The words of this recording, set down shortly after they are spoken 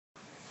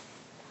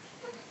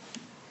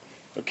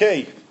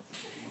Okay,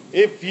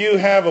 if you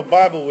have a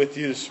Bible with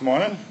you this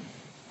morning,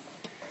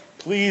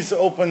 please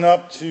open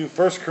up to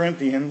 1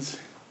 Corinthians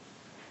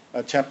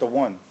chapter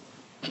 1.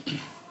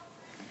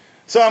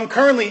 So I'm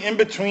currently in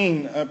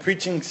between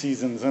preaching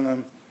seasons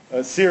and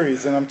a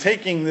series, and I'm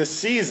taking this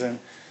season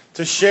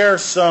to share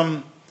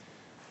some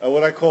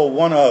what I call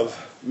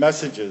one-of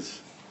messages.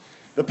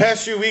 The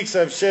past few weeks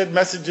I've shared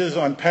messages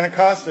on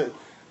Pentecost.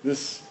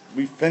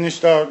 We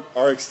finished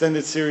our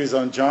extended series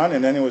on John,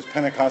 and then it was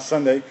Pentecost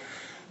Sunday.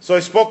 So I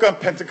spoke on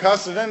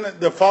Pentecost, and then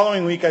the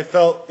following week I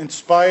felt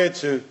inspired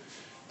to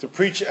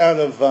preach out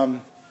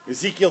of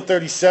Ezekiel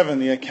 37,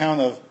 the account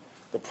of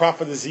the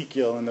prophet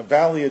Ezekiel in the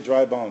Valley of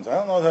Dry Bones. I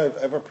don't know that I've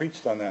ever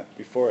preached on that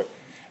before.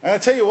 And I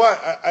tell you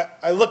what,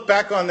 I look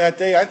back on that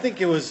day, I think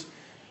it was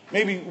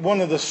maybe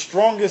one of the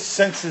strongest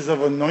senses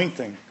of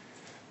anointing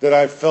that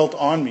I've felt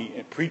on me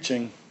in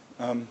preaching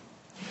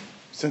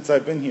since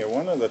I've been here.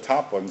 One of the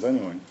top ones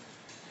anyway.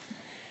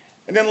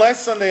 And then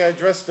last Sunday I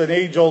addressed an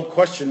age-old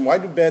question, why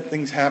do bad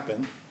things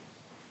happen?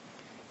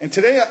 And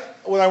today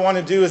what I want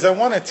to do is I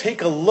want to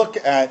take a look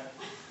at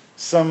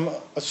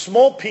a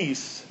small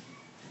piece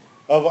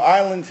of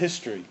island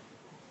history,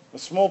 a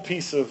small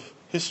piece of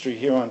history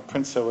here on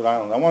Prince Edward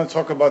Island. I want to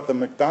talk about the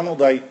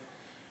McDonaldite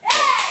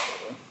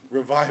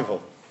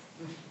revival.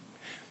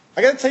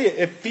 I got to tell you,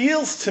 it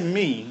feels to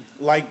me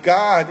like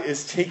God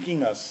is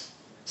taking us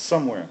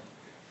somewhere.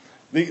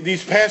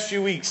 These past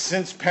few weeks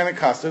since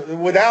Pentecost,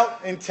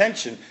 without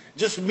intention,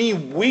 just me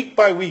week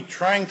by week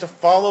trying to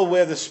follow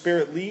where the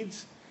Spirit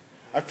leads,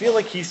 I feel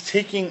like He's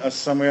taking us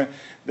somewhere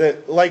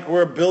that, like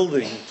we're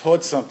building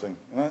towards something.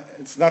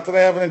 It's not that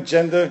I have an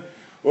agenda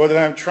or that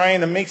I'm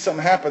trying to make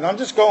something happen. I'm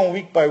just going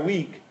week by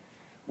week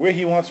where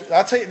He wants.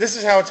 I'll tell you, this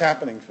is how it's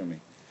happening for me.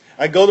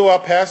 I go to our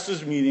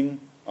pastor's meeting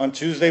on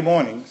Tuesday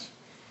mornings.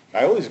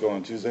 I always go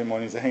on Tuesday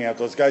mornings to hang out with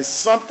those guys.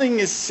 Something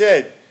is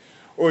said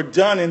or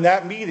done in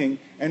that meeting,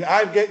 and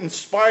I get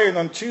inspired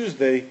on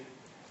Tuesday,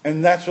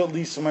 and that's what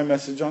leads to my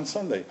message on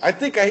Sunday. I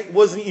think I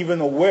wasn't even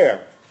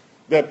aware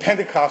that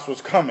Pentecost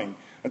was coming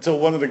until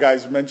one of the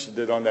guys mentioned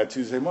it on that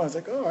Tuesday morning. I was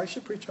like, oh, I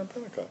should preach on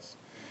Pentecost.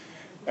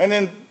 And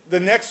then the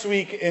next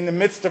week, in the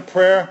midst of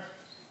prayer,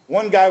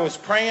 one guy was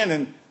praying,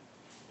 and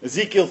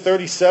Ezekiel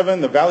 37,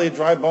 the Valley of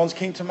Dry Bones,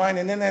 came to mind,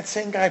 and then that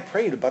same guy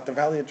prayed about the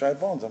Valley of Dry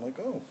Bones. I'm like,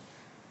 oh,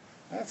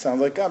 that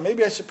sounds like God.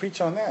 Maybe I should preach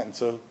on that. And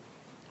so,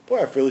 boy,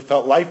 I really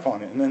felt life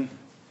on it. And then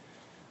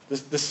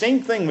the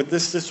same thing with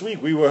this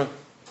week. We were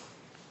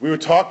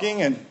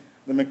talking, and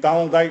the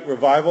McDonaldite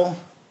revival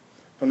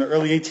from the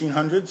early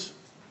 1800s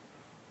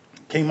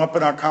came up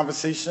in our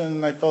conversation,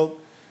 and I felt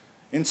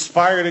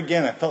inspired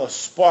again. I felt a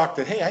spark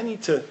that, hey, I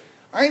need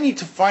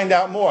to find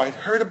out more. I'd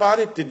heard about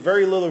it, did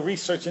very little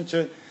research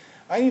into it.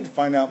 I need to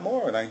find out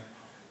more.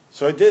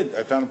 So I did.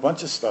 I found a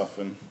bunch of stuff,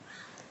 and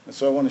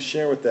so I want to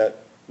share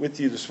with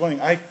you this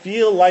morning. I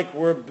feel like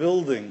we're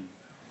building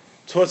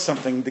towards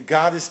something, that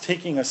God is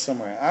taking us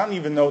somewhere. I don't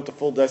even know what the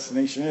full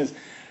destination is,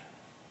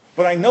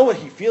 but I know what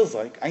He feels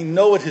like. I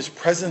know what His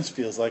presence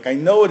feels like. I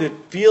know what it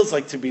feels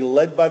like to be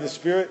led by the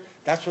Spirit.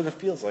 That's what it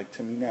feels like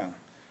to me now.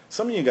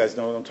 Some of you guys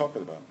know what I'm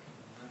talking about.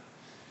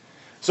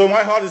 So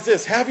my heart is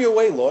this: have your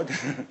way, Lord.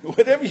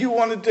 Whatever you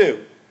want to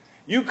do,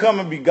 you come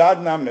and be God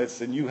in our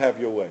midst, and you have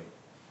your way.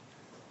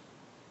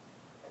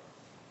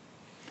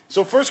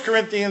 So 1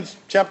 Corinthians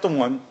chapter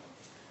 1,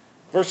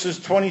 verses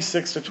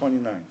 26 to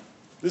 29.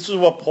 This is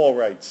what Paul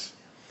writes.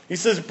 He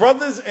says,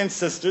 brothers and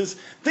sisters,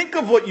 think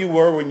of what you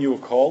were when you were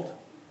called.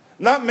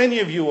 Not many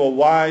of you were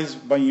wise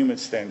by human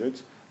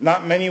standards.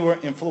 Not many were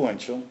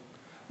influential.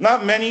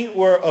 Not many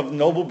were of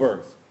noble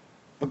birth.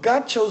 But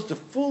God chose the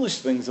foolish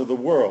things of the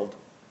world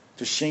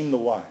to shame the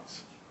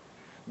wise.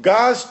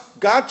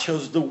 God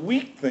chose the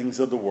weak things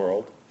of the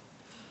world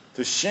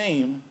to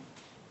shame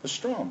the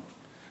strong.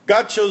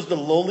 God chose the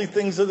lowly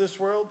things of this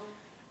world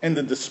and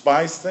the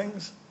despised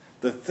things,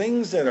 the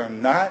things that are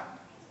not,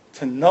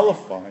 to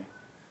nullify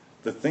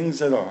the things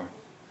that are,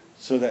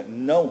 so that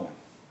no one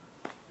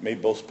may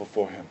boast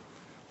before Him.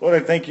 Lord,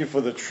 I thank You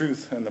for the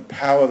truth and the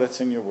power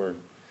that's in Your word.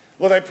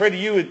 Lord, I pray that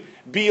You would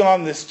be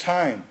on this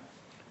time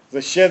as I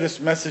share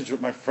this message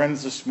with my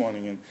friends this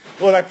morning. And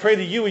Lord, I pray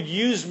that You would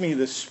use me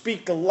to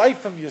speak the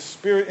life of Your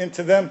Spirit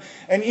into them.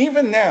 And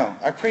even now,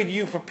 I pray that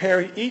You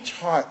prepare each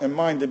heart and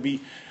mind to be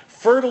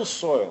fertile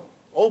soil,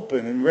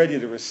 open and ready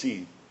to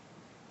receive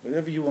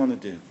whatever You want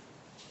to do.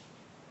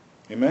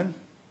 Amen?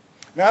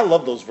 Now, I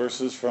love those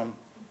verses from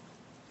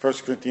 1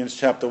 Corinthians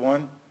chapter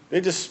 1.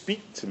 They just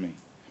speak to me.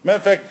 Matter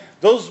of fact,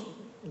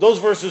 those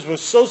verses were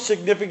so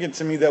significant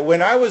to me that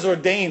when I was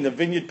ordained a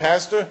vineyard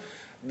pastor,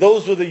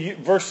 those were the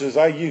verses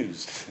I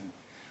used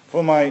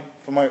for my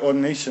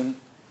ordination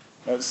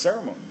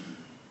ceremony.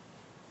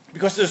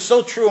 Because they're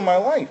so true in my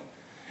life.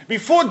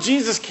 Before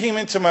Jesus came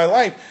into my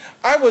life,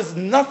 I was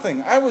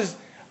nothing. I was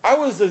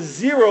a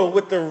zero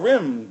with the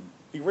rim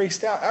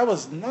erased out. I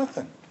was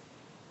nothing.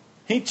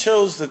 He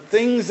chose the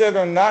things that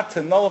are not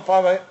to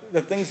nullify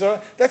the things that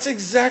are. That's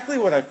exactly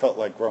what I felt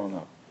like growing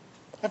up.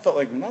 I felt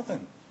like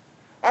nothing.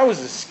 I was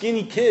a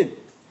skinny kid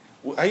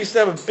I used to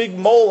have a big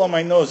mole on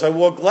my nose. I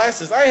wore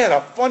glasses. I had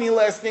a funny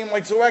last name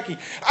like Zawacki.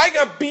 I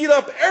got beat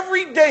up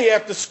every day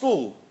after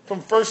school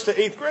from 1st to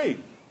 8th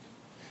grade.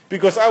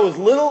 Because I was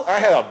little, I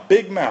had a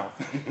big mouth.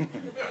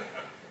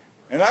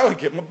 And I would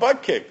get my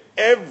butt kicked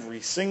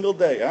every single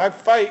day. I'd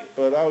fight,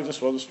 but I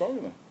just wasn't strong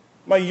enough.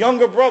 My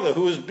younger brother,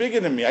 who was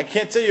bigger than me, I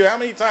can't tell you how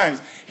many times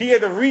he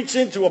had to reach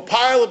into a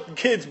pile of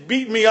kids,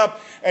 beat me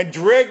up, and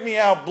drag me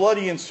out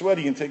bloody and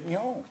sweaty and take me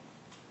home.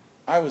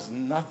 I was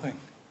nothing.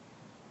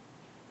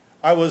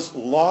 I was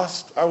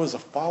lost. I was a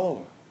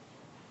follower.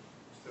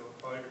 Still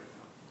a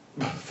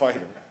fighter.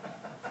 Fighter.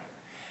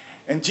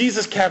 And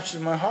Jesus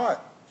captured my heart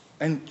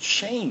and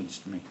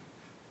changed me.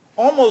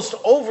 Almost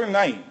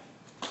overnight,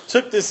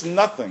 took this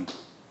nothing,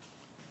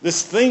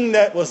 this thing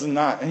that was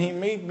not, and he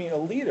made me a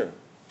leader.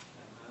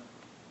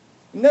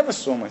 Never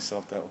saw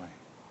myself that way.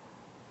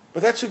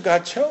 But that's who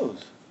God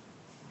chose.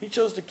 He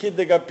chose the kid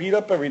that got beat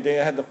up every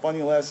day. I had the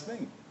funny last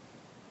name.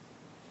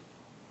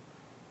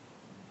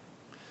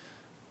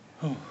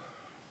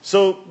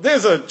 So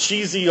there's a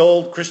cheesy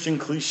old Christian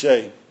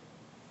cliche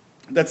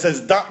that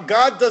says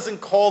God doesn't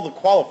call the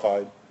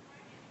qualified,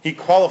 he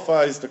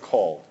qualifies the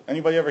called.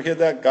 Anybody ever hear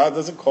that? God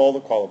doesn't call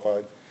the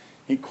qualified,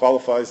 he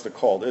qualifies the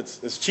called.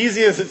 It's as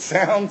cheesy as it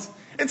sounds,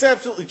 it's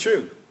absolutely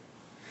true.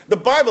 The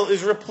Bible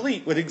is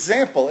replete with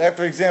example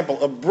after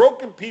example of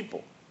broken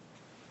people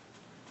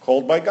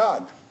called by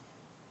God.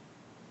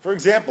 For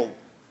example,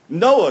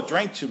 Noah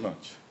drank too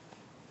much.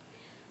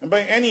 And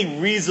by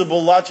any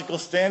reasonable logical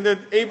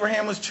standard,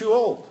 Abraham was too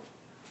old.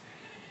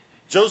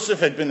 Joseph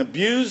had been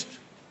abused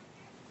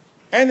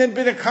and had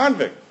been a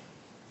convict.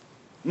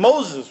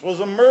 Moses was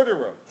a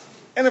murderer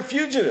and a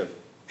fugitive.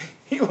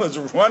 He was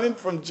running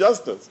from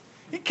justice.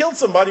 He killed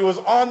somebody who was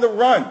on the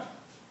run.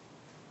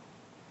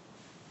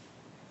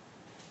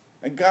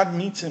 And God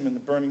meets him in the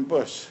burning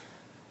bush.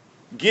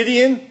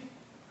 Gideon,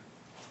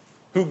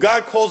 who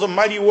God calls a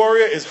mighty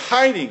warrior, is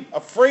hiding,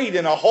 afraid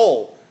in a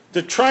hole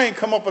to try and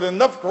come up with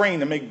enough grain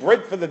to make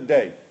bread for the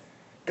day.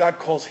 God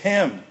calls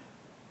him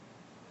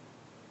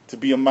to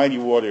be a mighty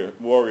warrior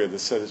to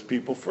set his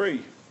people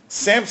free.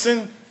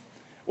 Samson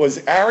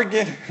was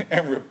arrogant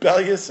and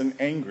rebellious and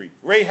angry.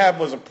 Rahab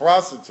was a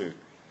prostitute.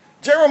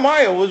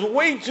 Jeremiah was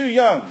way too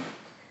young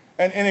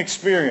and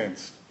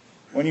inexperienced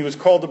when he was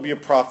called to be a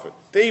prophet.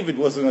 David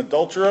was an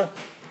adulterer,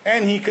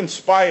 and he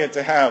conspired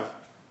to have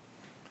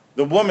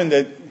the woman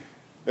that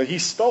he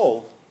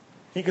stole,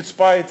 he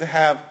conspired to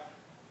have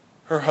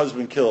her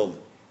husband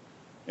killed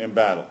in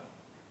battle.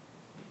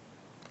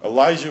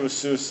 Elijah was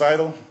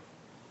suicidal.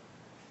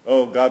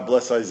 Oh, God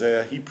bless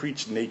Isaiah. He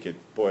preached naked.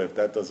 Boy, if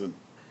that doesn't,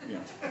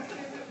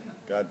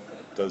 God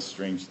does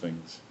strange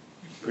things.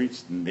 He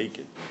preached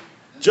naked.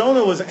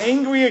 Jonah was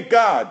angry at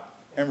God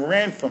and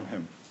ran from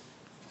him.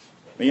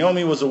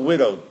 Naomi was a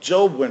widow.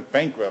 Job went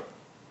bankrupt.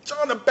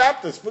 John the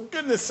Baptist, for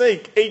goodness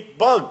sake, ate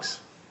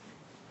bugs.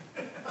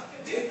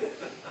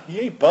 He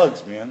ate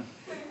bugs, man.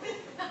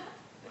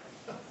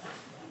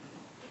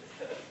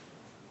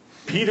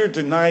 Peter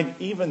denied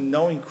even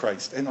knowing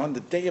Christ. And on the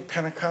day of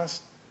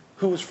Pentecost,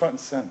 who was front and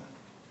center?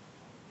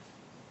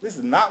 This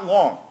is not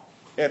long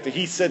after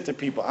he said to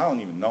people, I don't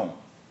even know him.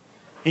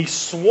 He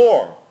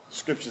swore,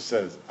 Scripture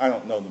says, I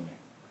don't know the man.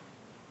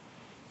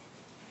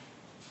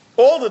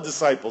 All the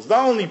disciples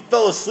not only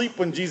fell asleep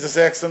when Jesus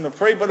asked them to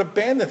pray, but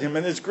abandoned him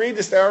in his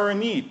greatest hour of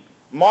need.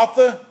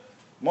 Martha,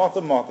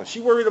 she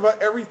worried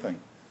about everything.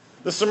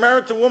 The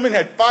Samaritan woman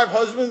had 5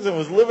 husbands and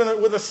was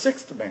living with a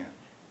 6th man.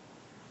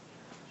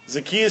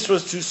 Zacchaeus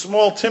was too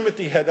small.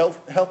 Timothy had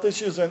health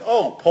issues. And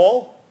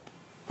Paul,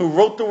 who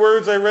wrote the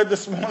words I read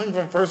this morning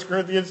from 1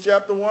 Corinthians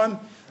chapter 1,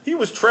 he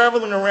was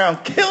traveling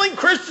around killing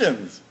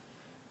Christians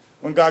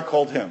when God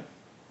called him.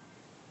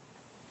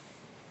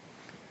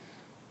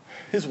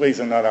 His ways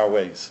are not our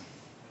ways.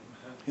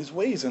 His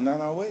ways are not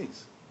our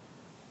ways.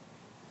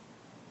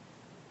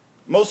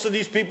 Most of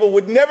these people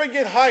would never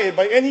get hired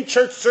by any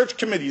church search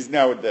committees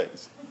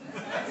nowadays.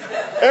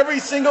 Every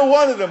single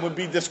one of them would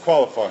be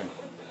disqualified.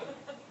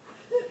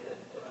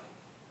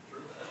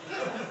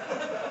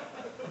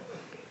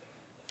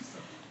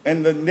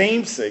 And the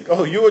namesake,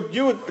 you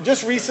were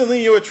just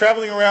recently you were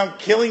traveling around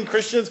killing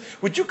Christians.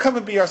 Would you come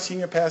and be our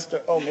senior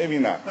pastor? Oh, maybe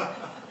not.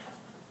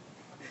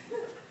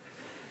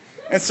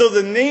 And so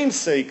the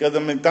namesake of the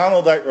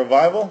McDonaldite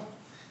revival,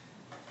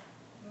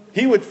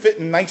 he would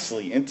fit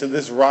nicely into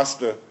this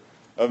roster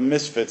of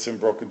misfits and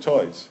broken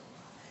toys.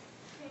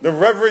 The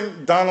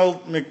Reverend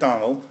Donald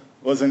McDonald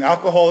was an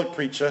alcoholic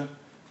preacher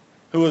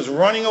who was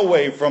running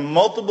away from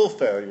multiple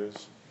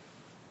failures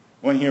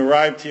when he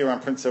arrived here on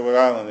Prince Edward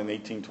Island in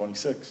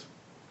 1826.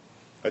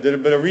 I did a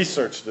bit of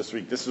research this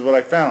week. This is what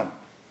I found.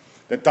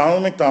 That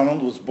Donald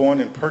MacDonald was born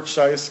in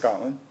Perthshire,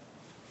 Scotland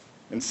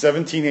in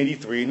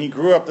 1783, and he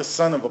grew up the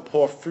son of a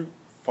poor fruit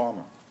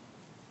farmer.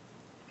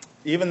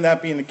 Even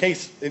that being the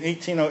case, in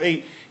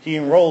 1808, he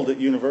enrolled at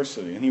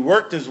university, and he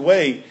worked his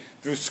way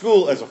through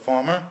school as a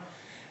farmer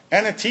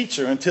and a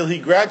teacher until he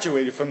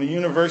graduated from the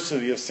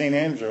University of St.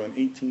 Andrew in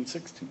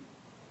 1816.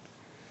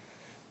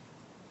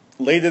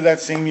 Later that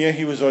same year,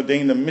 he was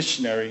ordained a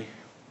missionary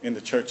in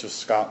the Church of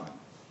Scotland.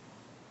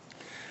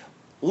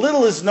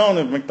 Little is known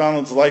of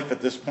MacDonald's life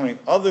at this point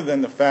other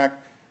than the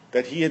fact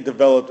that he had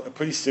developed a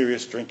pretty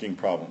serious drinking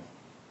problem.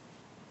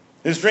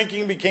 His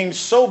drinking became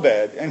so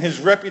bad and his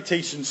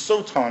reputation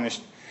so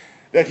tarnished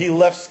that he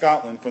left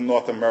Scotland for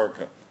North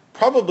America.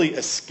 Probably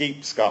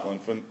escaped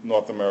Scotland for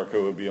North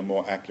America would be a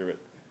more accurate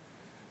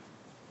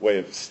way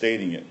of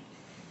stating it.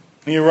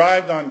 He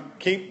arrived on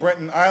Cape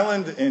Breton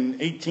Island in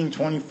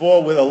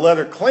 1824 with a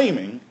letter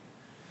claiming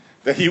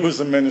that he was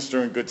a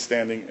minister in good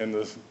standing in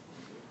the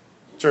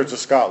Church of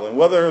Scotland.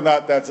 Whether or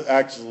not that's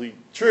actually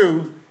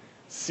true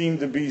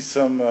seemed to be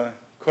some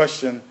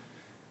question,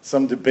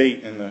 some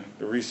debate in the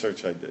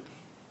research I did.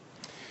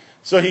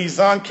 So he's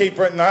on Cape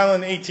Breton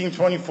Island in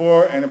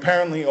 1824, and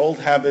apparently old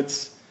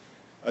habits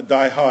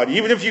die hard.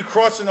 Even if you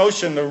cross an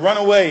ocean to run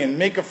away and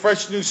make a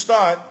fresh new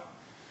start,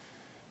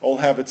 old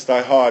habits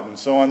die hard. And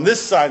so on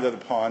this side of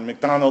the pond,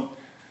 MacDonald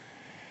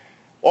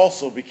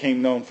also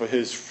became known for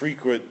his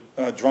frequent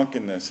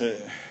drunkenness.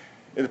 It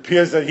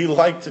appears that he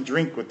liked to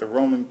drink with the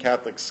Roman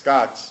Catholic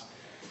Scots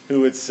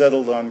who had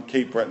settled on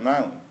Cape Breton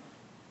Island.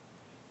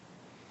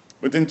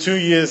 Within 2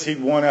 years, he'd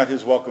worn out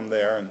his welcome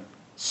there and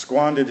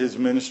squandered his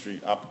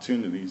ministry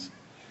opportunities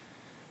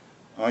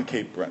on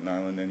Cape Breton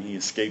Island, and he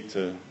escaped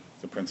to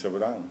Prince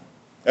Edward Island.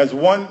 As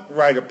one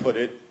writer put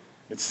it,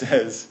 it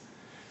says,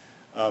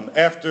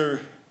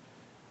 after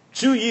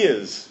 2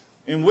 years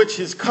in which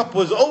his cup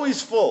was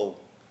always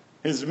full,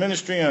 his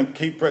ministry on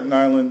Cape Breton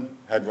Island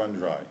had run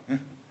dry.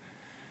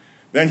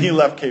 Then he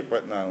left Cape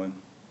Breton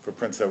Island for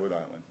Prince Edward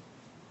Island.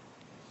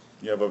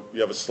 You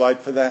have a slide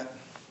for that?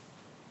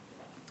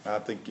 I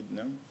think you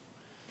know.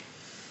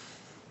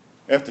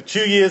 After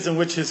 2 years in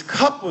which his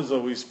cup was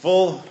always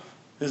full,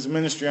 his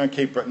ministry on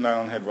Cape Breton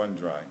Island had run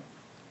dry.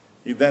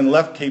 He then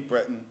left Cape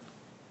Breton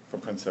for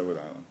Prince Edward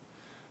Island.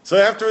 So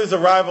after his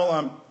arrival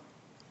on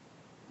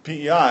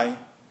PEI,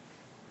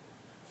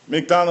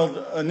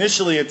 MacDonald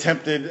initially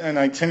attempted an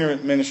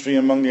itinerant ministry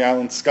among the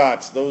island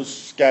Scots, those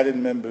scattered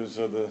members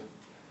of the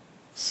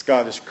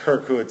Scottish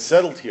Kirk who had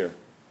settled here,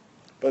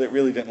 but it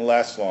really didn't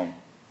last long.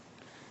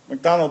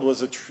 MacDonald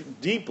was a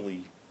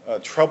deeply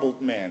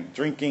troubled man,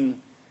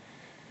 drinking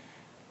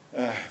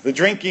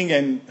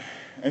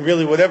and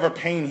really whatever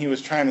pain he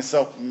was trying to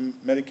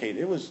self-medicate,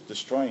 it was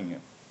destroying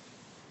him.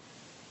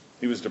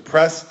 He was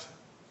depressed.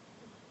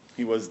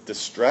 He was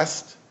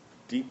distressed,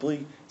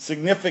 deeply,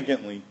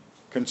 significantly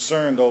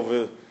concerned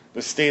over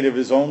the state of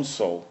his own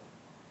soul,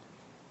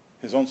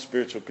 his own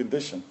spiritual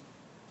condition.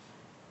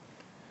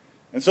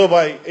 And so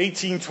by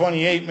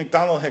 1828,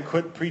 MacDonald had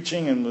quit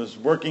preaching and was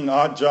working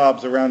odd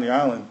jobs around the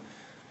island,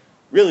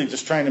 really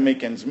just trying to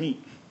make ends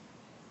meet.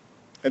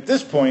 At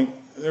this point,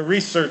 the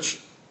research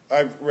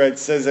I've read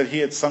says that he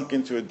had sunk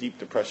into a deep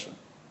depression.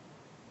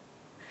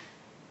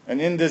 And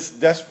in this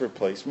desperate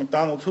place,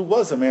 MacDonald, who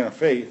was a man of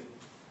faith,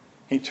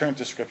 he turned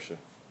to Scripture.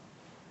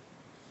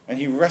 And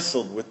he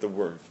wrestled with the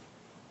Word.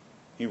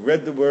 He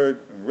read the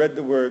Word, and read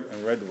the Word,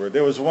 and read the Word.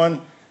 There was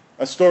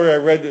a story I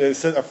read that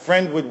said a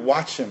friend would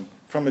watch him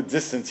from a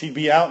distance. He'd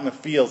be out in the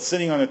field,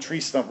 sitting on a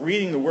tree stump,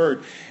 reading the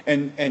Word,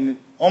 and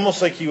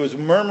almost like he was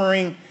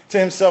murmuring to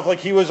himself, like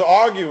he was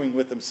arguing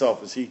with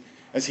himself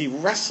as he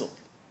wrestled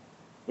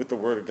with the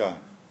Word of God.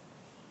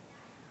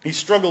 He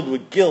struggled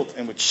with guilt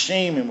and with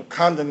shame and with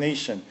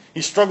condemnation.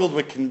 He struggled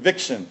with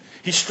conviction.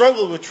 He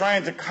struggled with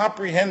trying to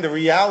comprehend the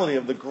reality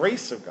of the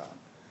grace of God.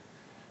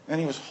 And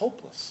he was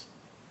hopeless.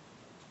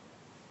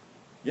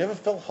 You ever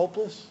felt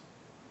hopeless?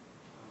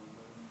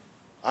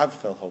 I've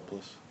felt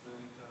hopeless.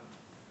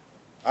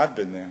 I've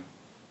been there.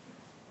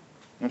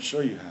 I'm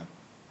sure you have.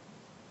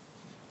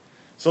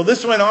 So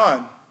this went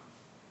on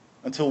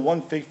until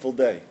one fateful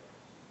day.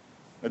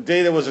 A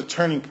day that was a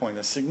turning point,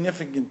 a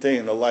significant day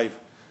in the life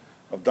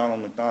of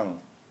Donald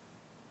MacDonald.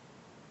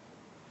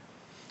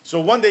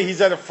 So one day he's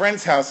at a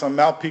friend's house on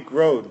Malpeque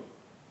Road.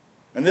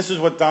 And this is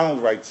what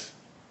MacDonald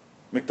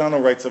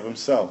writes of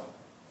himself.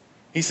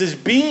 He says,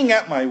 being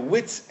at my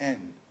wit's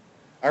end,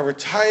 I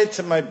retired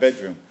to my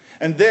bedroom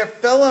and there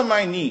fell on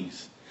my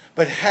knees,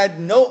 but had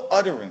no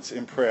utterance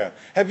in prayer.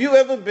 Have you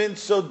ever been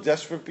so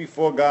desperate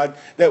before God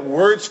that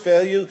words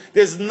fail you?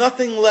 There's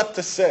nothing left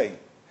to say.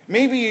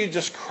 Maybe you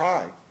just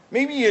cry.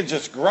 Maybe you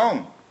just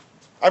groan.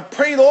 I've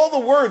prayed all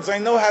the words I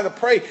know how to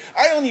pray.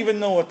 I don't even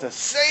know what to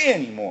say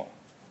anymore.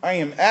 I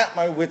am at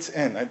my wit's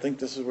end. I think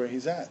this is where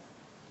he's at.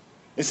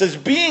 It says,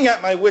 being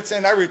at my wit's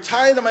end, I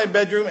retired to my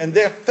bedroom and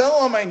there fell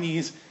on my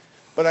knees,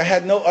 but I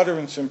had no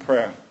utterance in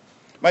prayer.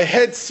 My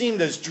head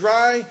seemed as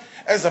dry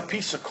as a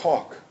piece of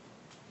cork.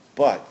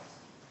 But,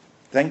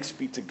 thanks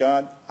be to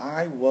God,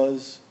 I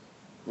was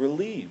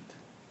relieved.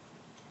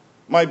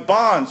 My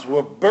bonds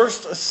were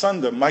burst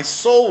asunder. My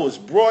soul was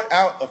brought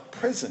out of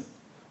prison.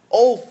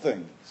 Old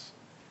things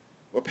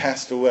were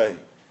passed away,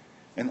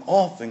 and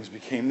all things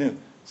became new.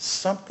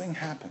 Something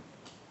happened.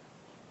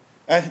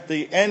 At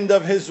the end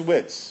of his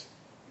wits,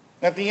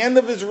 at the end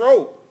of his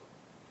rope,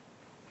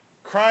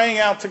 crying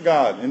out to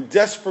God in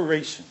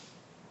desperation,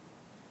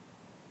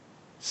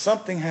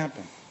 something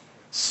happened.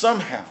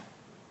 Somehow,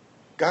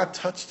 God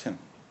touched him.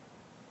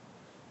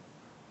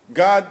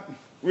 God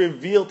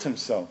revealed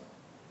himself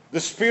The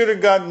Spirit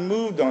of God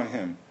moved on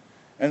him.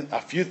 And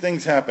a few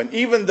things happened.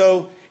 Even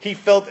though he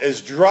felt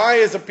as dry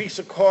as a piece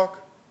of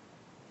cork,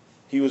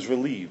 he was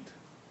relieved.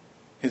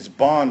 His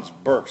bonds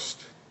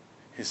burst.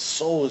 His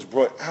soul was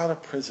brought out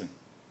of prison.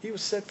 He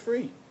was set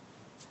free.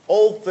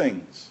 Old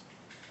things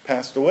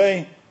passed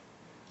away,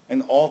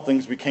 and all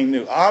things became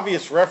new.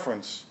 Obvious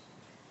reference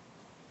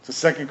to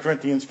 2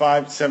 Corinthians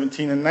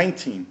 5:17 and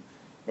 19,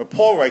 where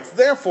Paul writes,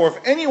 "Therefore, if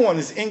anyone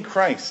is in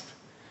Christ,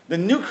 the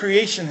new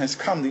creation has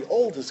come, the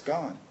old is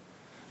gone.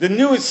 The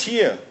new is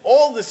here.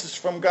 All this is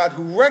from God,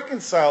 who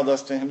reconciled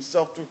us to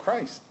himself through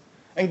Christ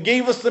and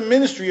gave us the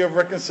ministry of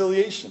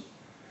reconciliation."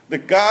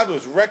 That God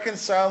was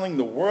reconciling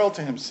the world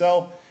to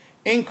himself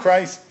in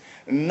Christ,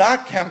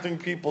 not counting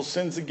people's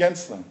sins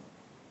against them.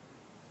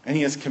 And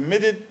he has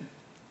committed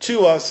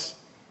to us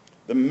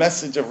the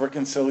message of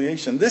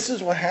reconciliation. This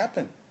is what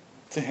happened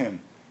to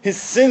him.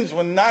 His sins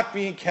were not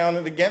being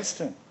counted against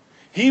him.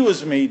 He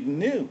was made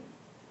new.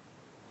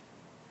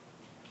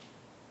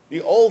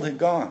 The old had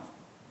gone.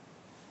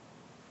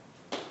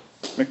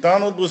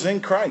 MacDonald was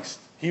in Christ.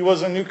 He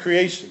was a new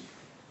creation.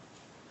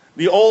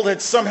 The old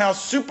had somehow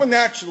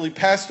supernaturally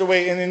passed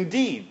away, and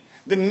indeed,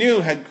 the new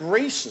had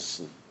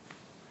graciously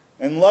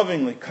and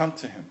lovingly come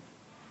to him.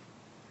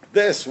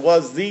 This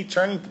was the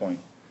turning point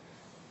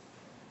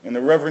in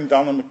the Reverend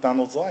Donald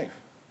MacDonald's life.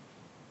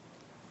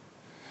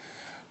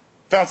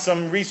 Found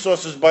some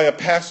resources by a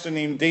pastor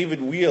named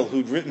David Wheel,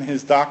 who'd written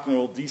his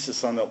doctoral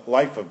thesis on the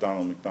life of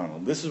Donald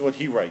MacDonald. This is what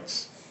he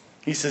writes.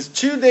 He says,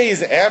 2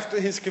 days after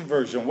his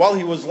conversion, while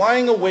he was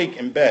lying awake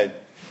in bed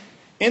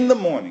in the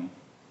morning,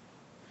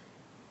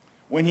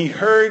 when he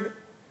heard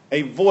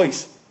a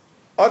voice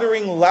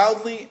uttering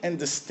loudly and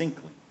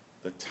distinctly,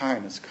 "The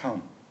time has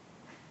come."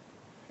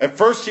 At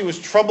first he was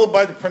troubled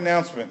by the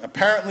pronouncement,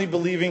 apparently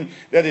believing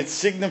that it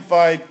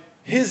signified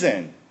his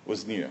end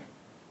was near.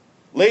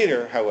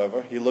 Later,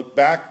 however, he looked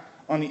back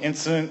on the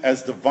incident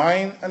as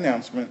divine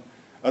announcement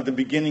of the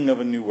beginning of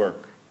a new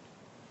work.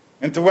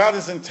 And throughout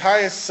his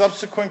entire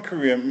subsequent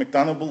career,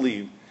 MacDonald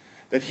believed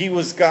that he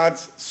was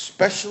God's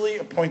specially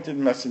appointed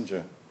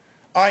messenger.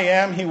 "I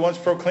am," he once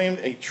proclaimed,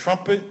 "a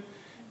trumpet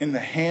in the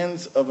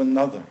hands of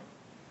another."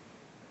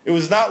 It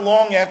was not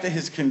long after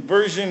his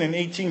conversion in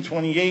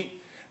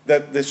 1828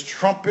 that this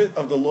trumpet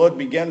of the Lord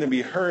began to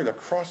be heard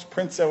across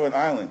Prince Edward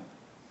Island.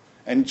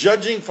 And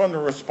judging from the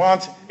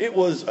response, it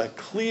was a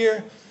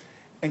clear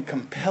and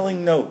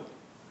compelling note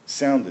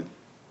sounded.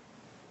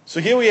 So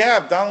here we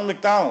have Donald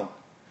MacDonald,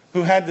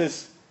 who had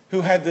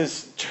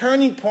this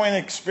turning point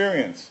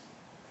experience.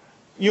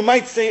 You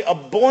might say a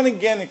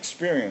born-again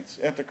experience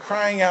after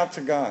crying out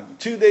to God.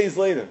 2 days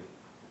later,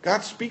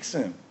 God speaks to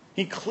him.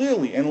 He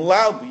clearly and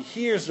loudly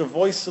hears the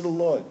voice of the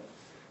Lord.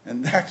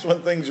 And that's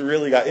when things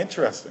really got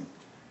interesting.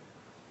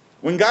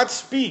 When God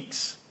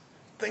speaks,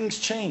 things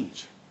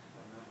change.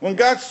 When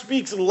God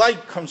speaks,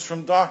 light comes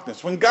from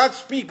darkness. When God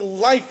speaks,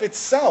 life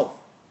itself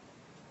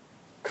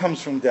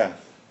comes from death.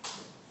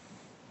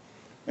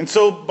 And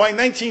so by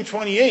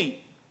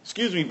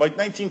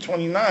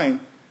 1929,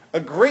 a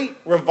great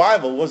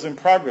revival was in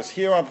progress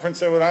here on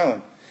Prince Edward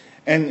Island.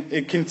 And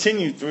it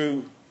continued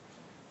through,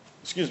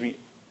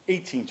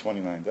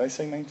 1829. Did I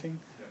say 19?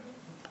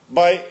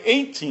 By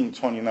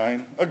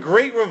 1829, a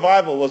great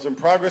revival was in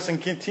progress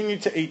and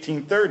continued to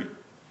 1830.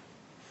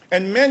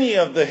 And many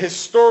of the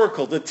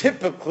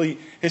typically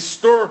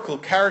historical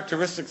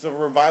characteristics of a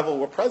revival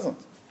were present.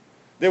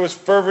 There was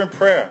fervent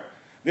prayer.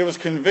 There was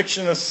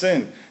conviction of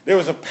sin. There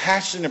was a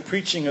passionate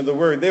preaching of the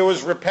word. There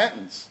was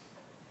repentance.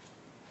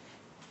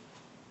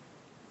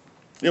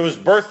 There was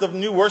birth of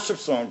new worship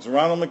songs.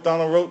 Ronald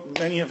MacDonald wrote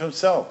many of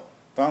himself.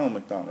 Donald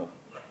MacDonald.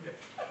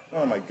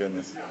 Oh my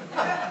goodness.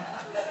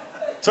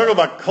 Talk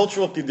about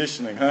cultural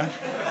conditioning, huh?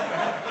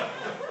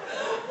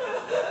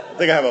 I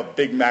think I have a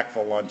Big Mac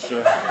for lunch.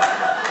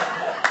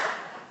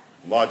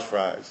 Large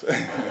fries.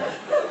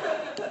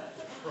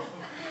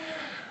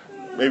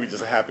 Maybe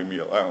just a Happy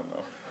Meal. I don't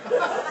know.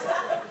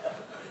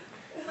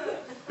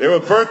 There were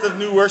birth of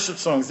new worship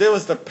songs. There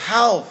was the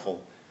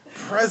powerful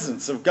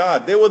presence of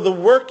God. There were the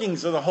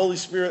workings of the Holy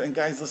Spirit. And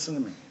guys, listen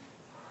to me.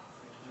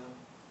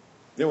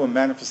 There were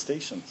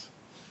manifestations.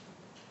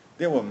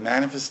 There were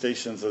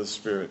manifestations of the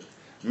Spirit.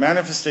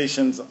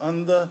 Manifestations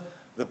under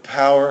the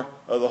power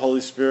of the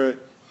Holy Spirit.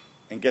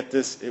 And get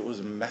this, it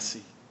was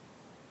messy.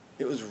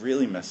 It was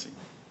really messy.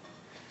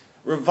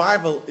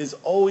 Revival is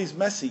always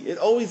messy. It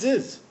always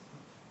is.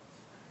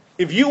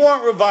 If you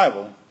want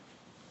revival,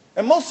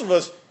 and most of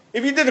us,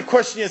 if you did a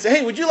question and say,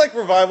 "Hey, would you like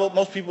revival?"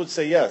 Most people would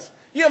say yes.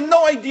 You have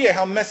no idea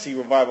how messy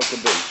revival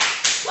could be.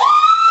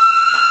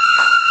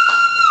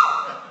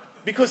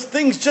 Because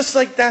things just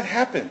like that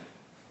happen.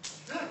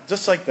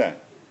 Just like that.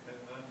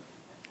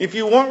 If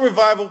you want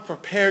revival,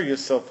 prepare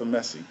yourself for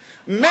messy.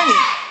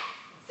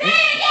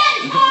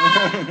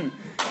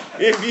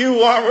 If you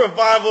want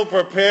revival,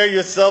 prepare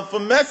yourself for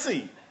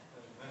messy.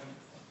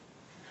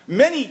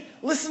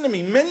 Listen to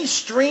me, many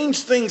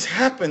strange things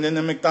happened in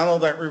the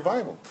MacDonaldite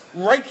revival.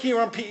 Right here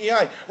on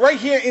PEI. Right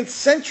here in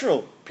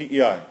Central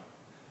PEI.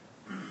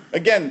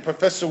 Again,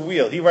 Professor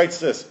Wheel, he writes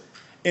this.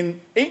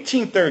 In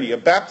 1830, a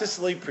Baptist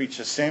lay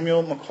preacher,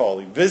 Samuel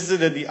Macaulay,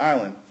 visited the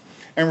island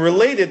and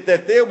related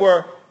that there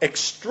were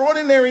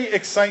extraordinary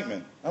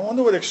excitement. I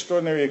wonder what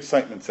extraordinary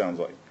excitement sounds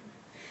like.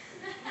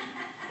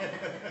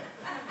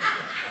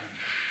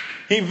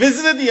 He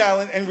visited the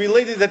island and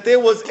related that there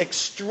was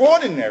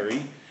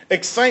extraordinary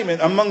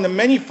excitement among the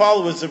many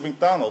followers of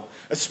MacDonald,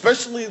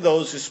 especially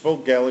those who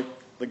spoke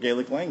the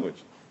Gaelic language.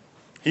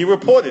 He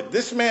reported,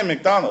 this man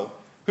MacDonald,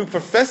 who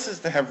professes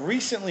to have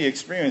recently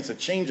experienced a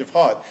change of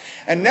heart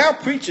and now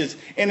preaches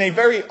in a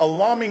very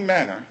alarming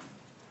manner,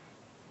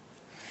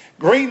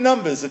 great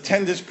numbers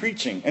attend his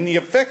preaching, and the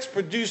effects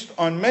produced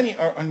on many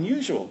are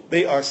unusual.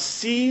 They are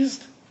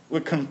seized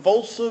with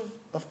convulsive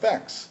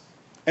effects,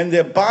 and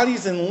their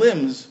bodies and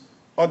limbs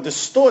are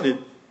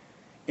distorted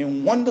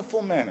in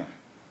wonderful manner.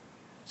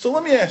 So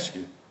let me ask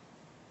you,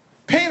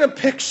 paint a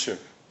picture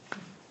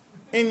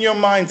in your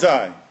mind's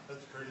eye.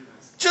 That's pretty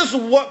nice. Just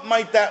what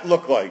might that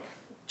look like?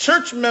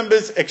 Church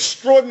members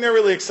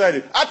extraordinarily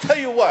excited. I'll tell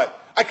you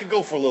what, I could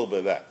go for a little bit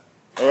of that.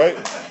 All right?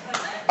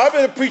 I've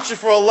been a preacher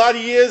for a lot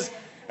of years,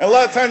 and a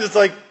lot of times it's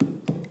like,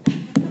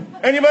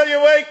 anybody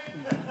awake?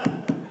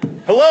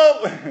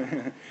 Hello?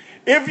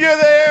 If you're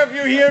there, if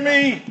you hear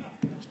me,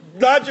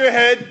 nod your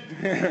head.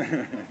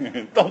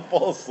 Don't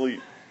fall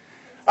asleep.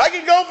 I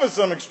could go for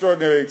some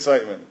extraordinary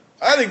excitement.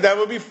 I think that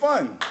would be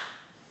fun.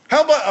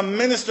 How about a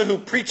minister who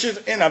preaches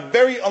in a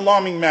very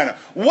alarming manner?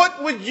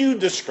 What would you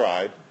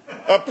describe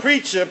a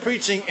preacher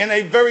preaching in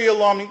a very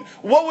alarming...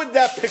 What would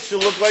that picture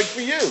look like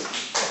for you?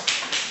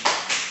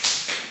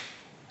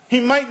 He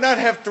might not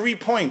have 3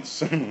 points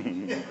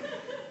to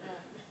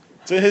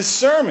his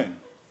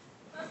sermon.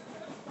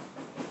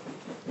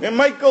 It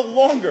might go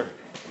longer.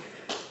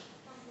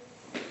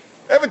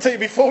 I ever tell you,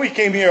 before we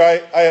came here,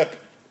 I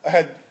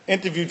had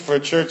interviewed for a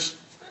church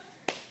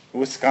in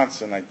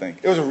Wisconsin, I think.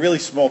 It was a really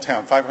small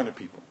town, 500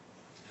 people.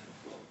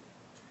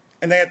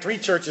 And they had 3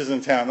 churches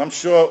in town. I'm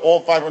sure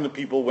all 500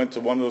 people went to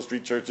one of those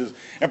 3 churches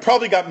and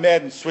probably got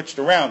mad and switched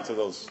around to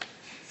those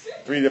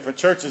 3 different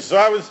churches. So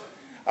I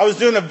was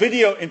doing a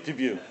video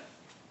interview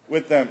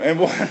with them, and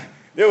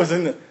there was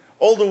an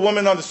older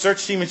woman on the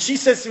search team, and she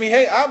says to me,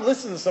 hey, I've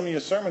listened to some of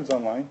your sermons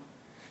online.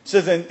 She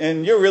says,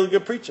 and you're a really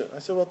good preacher. I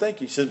said, well,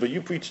 thank you. She says, but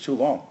you preach too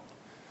long.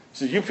 She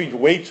says, you preach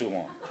way too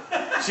long.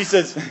 She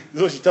says, this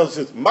is what she tells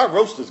us, my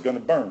roaster's going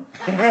to burn.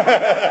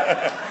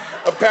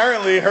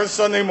 Apparently, her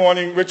Sunday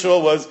morning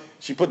ritual was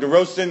she put the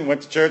roast in,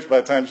 went to church.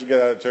 By the time she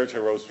got out of church,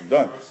 her roast was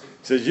done.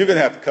 She says, you're going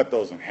to have to cut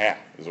those in half,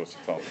 is what she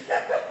told me.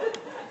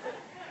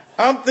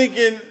 I'm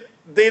thinking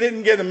they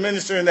didn't get a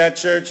minister in that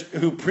church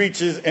who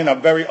preaches in a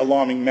very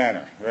alarming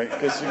manner, right?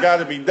 Because you got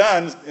to be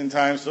done in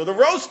time so the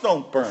roast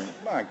don't burn.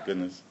 My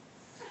goodness.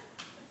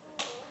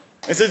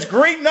 It says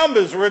great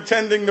numbers were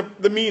attending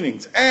the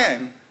meetings,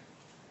 and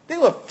they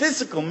were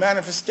physical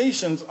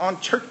manifestations on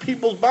church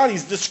people's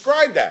bodies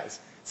described as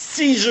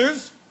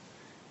seizures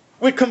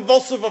with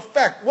convulsive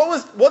effect.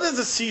 What does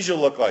a seizure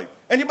look like?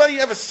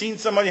 Anybody ever seen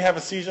somebody have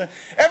a seizure?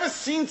 Ever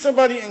seen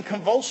somebody in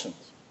convulsions?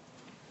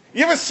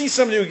 You ever see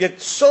somebody who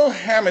gets so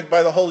hammered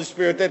by the Holy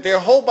Spirit that their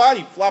whole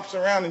body flops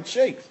around and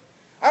shakes?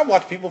 I've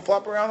watched people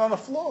flop around on the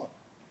floor.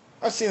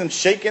 I've seen them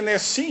shake in their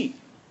seat.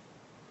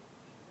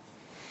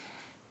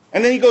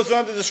 And then he goes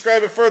on to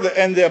describe it further,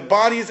 and their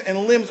bodies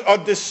and limbs are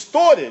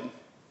distorted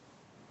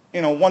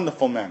in a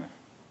wonderful manner.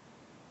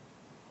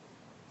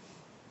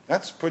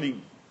 That's a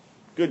pretty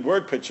good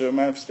word picture of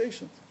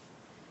manifestations.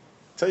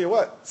 Tell you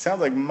what,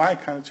 sounds like my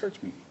kind of church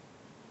meeting.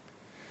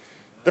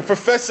 The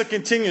professor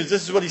continues,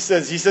 this is what he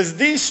says. He says,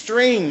 these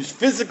strange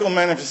physical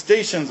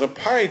manifestations of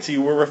piety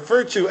were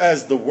referred to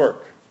as the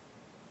work,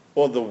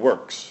 or the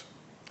works,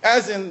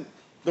 as in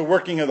the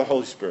working of the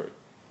Holy Spirit,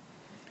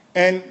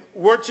 and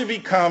were to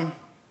become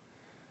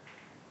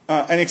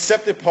an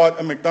accepted part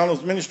of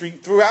MacDonald's ministry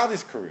throughout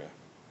his career.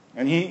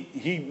 And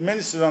he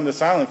ministered on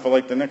this island for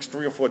like the next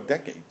 3 or 4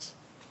 decades.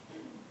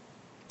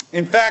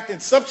 In fact,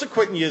 in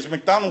subsequent years,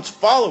 MacDonald's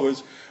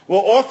followers were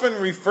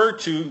often referred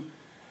to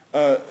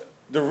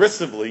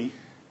derisively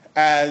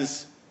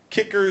as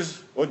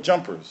kickers or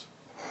jumpers.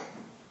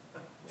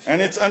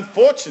 And it's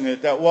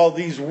unfortunate that while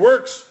these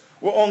works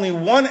were only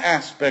one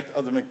aspect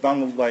of the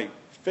MacDonald-like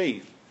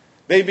faith,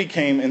 they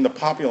became, in the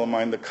popular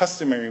mind, the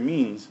customary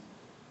means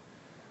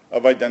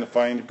of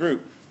identifying the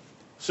group.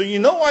 So you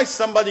know why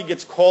somebody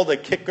gets called a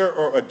kicker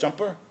or a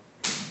jumper?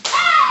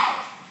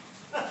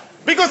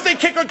 Because they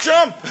kick or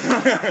jump.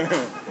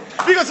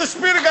 Because the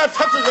Spirit of God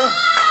touches them.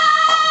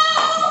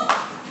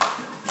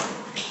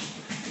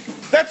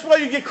 That's why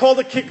you get called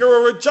a kicker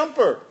or a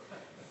jumper.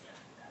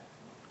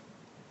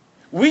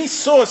 We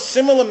saw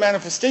similar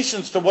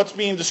manifestations to what's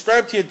being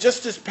described here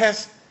just this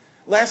past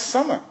last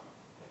summer,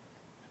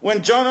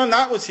 when John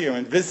Arnott was here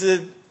and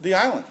visited the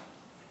island.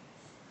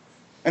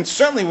 And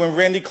certainly when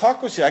Randy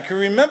Clark was here. I can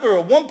remember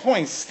at one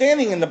point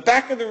standing in the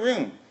back of the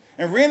room,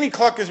 and Randy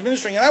Clark is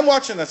ministering, and I'm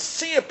watching a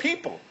sea of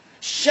people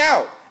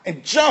shout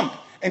and jump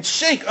and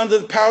shake under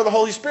the power of the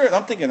Holy Spirit.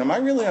 I'm thinking, am I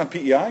really on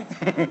PEI?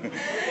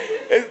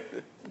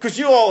 Because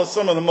you all are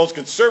some of the most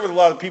conservative, a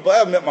lot of people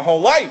I've met my whole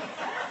life.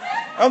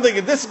 I'm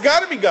thinking, this has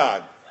got to be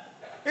God.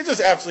 It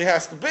just absolutely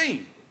has to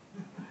be.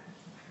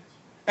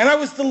 And I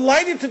was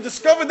delighted to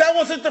discover that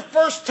wasn't the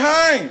first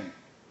time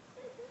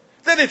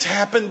that it's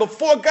happened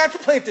before. God's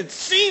planted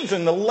seeds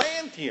in the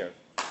land here.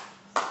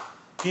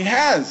 He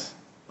has,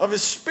 of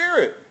his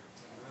Spirit.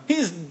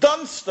 He's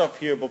done stuff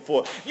here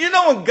before. You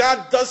know when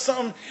God does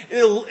something,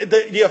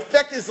 the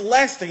effect is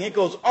lasting. It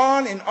goes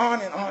on and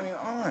on and on and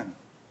on.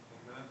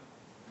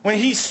 When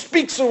he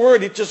speaks a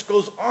word, it just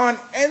goes on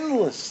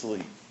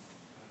endlessly.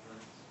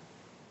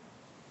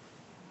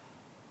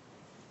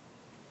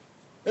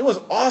 It was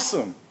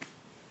awesome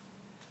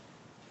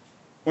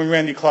when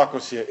Randy Clark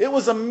was here. It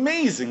was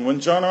amazing when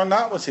John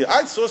Arnott was here.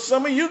 I saw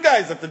some of you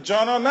guys at the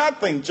John Arnott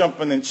thing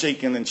jumping and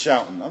shaking and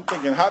shouting. I'm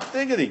thinking, hot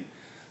diggity.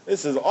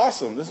 This is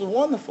awesome. This is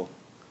wonderful.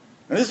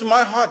 And this is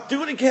my heart.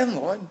 Do it again,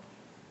 Lord.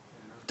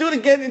 Do it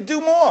again and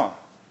do more.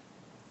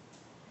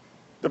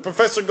 The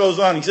professor goes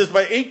on. He says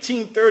by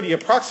 1830,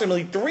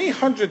 approximately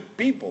 300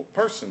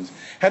 persons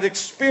had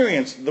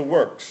experienced the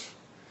works.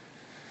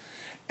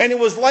 And it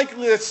was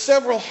likely that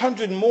several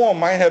hundred more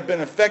might have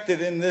been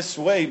affected in this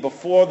way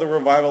before the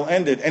revival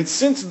ended. And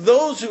since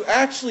those who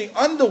actually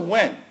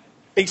underwent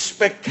a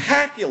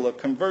spectacular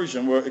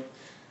conversion were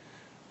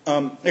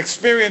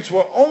experienced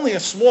were only a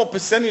small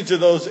percentage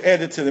of those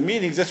added to the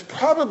meetings, it's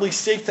probably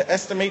safe to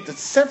estimate that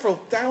several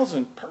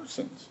thousand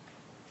persons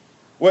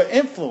were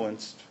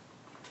influenced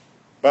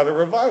by the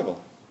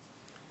revival.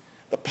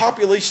 The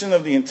population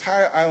of the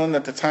entire island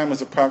at the time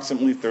was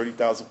approximately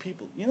 30,000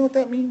 people. You know what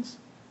that means?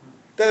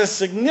 That a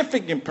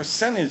significant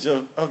percentage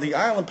of the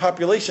island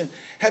population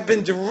had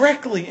been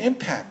directly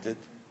impacted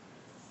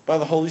by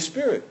the Holy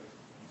Spirit.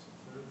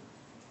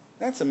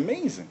 That's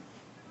amazing.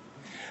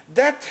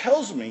 That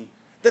tells me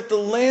that the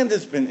land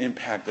has been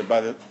impacted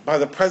by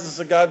the presence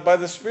of God, by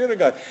the Spirit of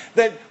God.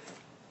 That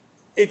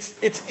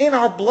it's in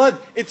our blood.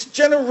 It's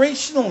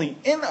generationally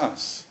in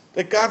us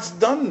that God's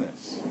done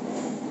this.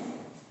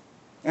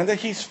 And that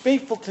he's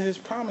faithful to his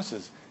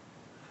promises.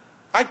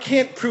 I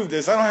can't prove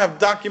this. I don't have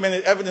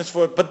documented evidence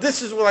for it, but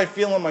this is what I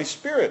feel in my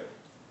spirit.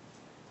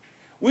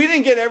 We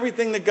didn't get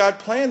everything that God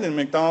planned in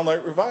McDonald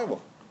Light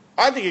Revival.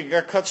 I think it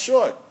got cut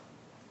short.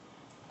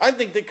 I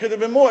think there could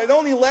have been more. It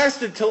only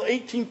lasted till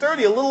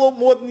 1830, a little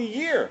more than a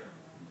year.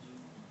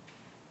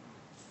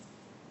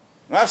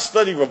 And I've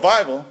studied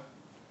revival,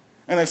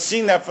 and I've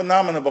seen that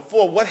phenomenon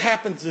before. What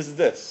happens is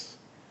this.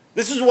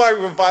 This is why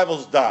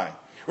revivals die.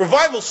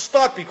 Revivals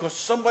start because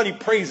somebody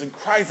prays and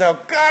cries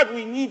out, God,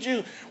 we need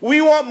you.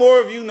 We want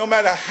more of you no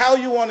matter how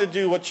you want to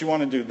do what you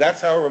want to do. That's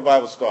how a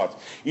revival starts.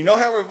 You know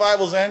how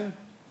revivals end?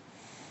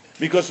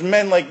 Because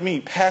men like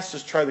me,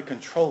 pastors, try to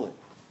control it.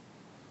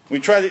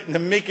 We try to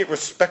make it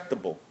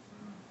respectable.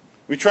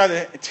 We try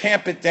to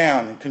tamp it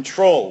down and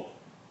control.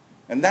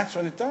 And that's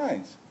when it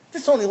dies.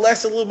 This only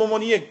lasted a little bit more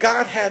than a year.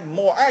 God had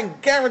more. I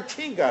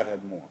guarantee God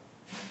had more.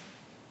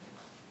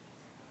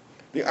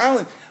 The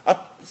island,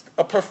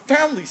 a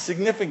profoundly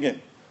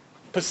significant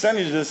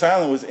percentage of this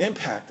island was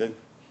impacted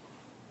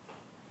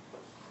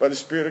by the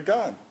Spirit of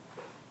God.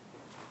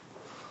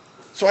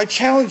 So I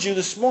challenge you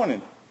this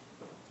morning.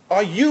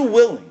 Are you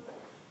willing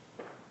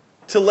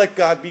to let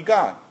God be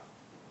God?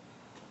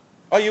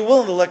 Are you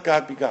willing to let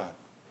God be God?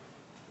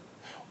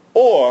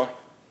 Or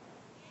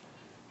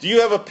do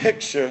you have a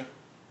picture,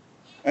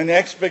 an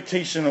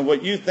expectation of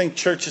what you think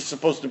church is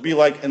supposed to be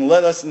like, and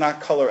let us not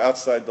color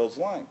outside those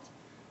lines?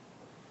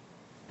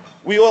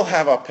 We all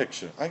have our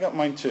picture. I got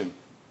mine too.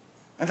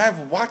 And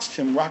I've watched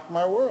him rock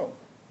my world.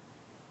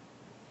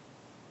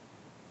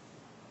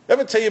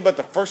 Ever tell you about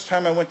the first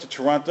time I went to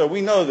Toronto? We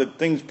know that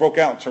things broke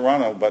out in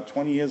Toronto about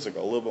 20 years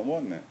ago, a little bit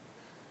more than that.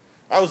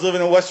 I was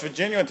living in West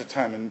Virginia at the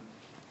time, and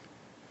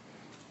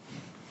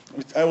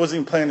I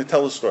wasn't even planning to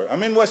tell the story.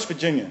 I'm in West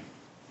Virginia.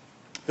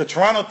 The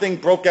Toronto thing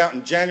broke out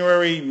in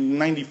January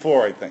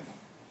 94, I think.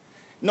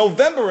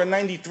 November of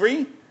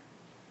 93,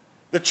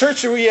 the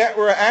church we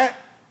were at,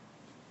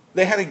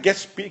 they had a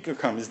guest speaker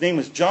come. His name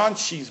was John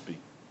Sheesby.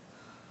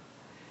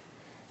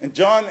 And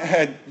John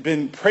had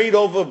been prayed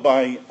over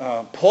by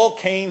Paul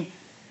Cain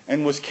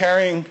and was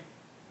carrying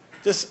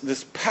just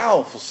this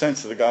powerful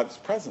sense of the God's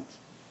presence.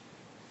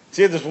 So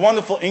he had this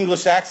wonderful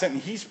English accent,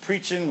 and he's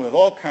preaching with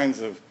all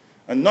kinds of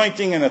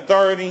anointing and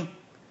authority.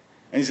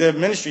 And he said,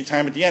 ministry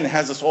time at the end, it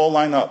has us all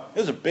line up. It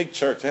was a big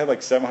church. They had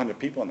like 700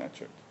 people in that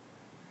church.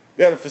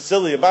 They had a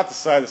facility about the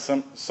size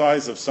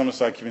of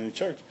Summerside Community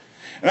Church.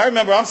 And I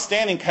remember I'm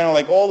standing kind of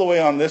like all the way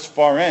on this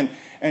far end.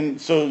 And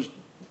so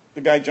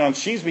the guy, John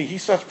Sheesby, he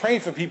starts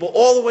praying for people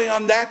all the way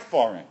on that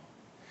far end.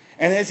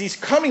 And as he's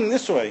coming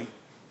this way,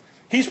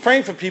 he's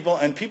praying for people,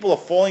 and people are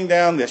falling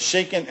down, they're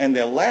shaking, and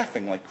they're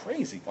laughing like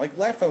crazy, like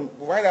laughing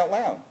right out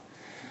loud.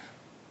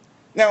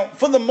 Now,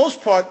 for the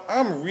most part,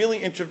 I'm really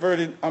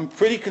introverted. I'm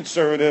pretty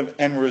conservative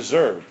and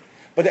reserved.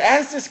 But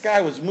as this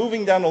guy was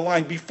moving down the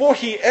line, before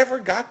he ever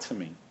got to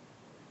me,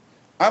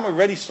 I'm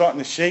already starting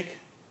to shake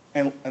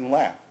and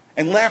laugh.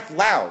 And laugh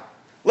loud.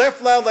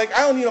 Laugh loud like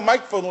I don't need a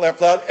microphone to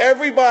laugh loud.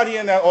 Everybody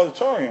in that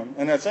auditorium,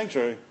 in that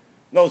sanctuary,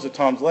 knows that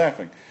Tom's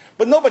laughing.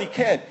 But nobody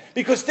cared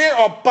because there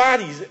are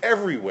bodies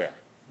everywhere.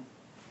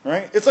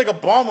 right? It's like a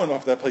bomb went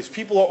off that place.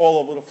 People are all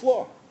over the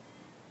floor.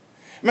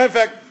 Matter of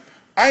fact,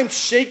 I'm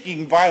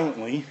shaking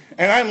violently,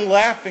 and I'm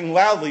laughing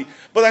loudly,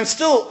 but I'm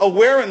still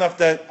aware enough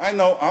that I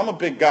know I'm a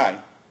big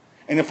guy.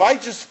 And if I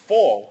just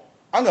fall,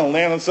 I'm going to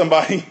land on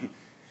somebody,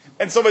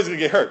 and somebody's going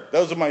to get hurt. That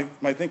was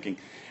my thinking.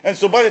 And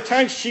so by the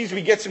time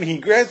Sheesby gets me, he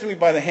grabs me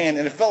by the hand,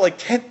 and it felt like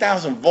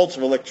 10,000 volts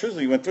of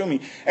electricity went through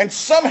me, and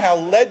somehow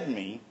led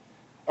me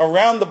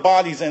around the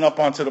bodies and up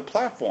onto the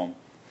platform,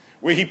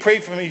 where he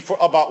prayed for me for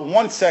about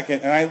 1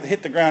 second, and I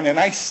hit the ground, and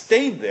I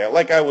stayed there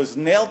like I was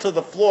nailed to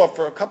the floor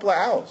for a couple of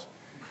hours.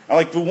 And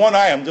like through one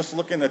eye, I'm just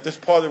looking at this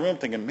part of the room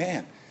thinking,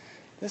 man,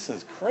 this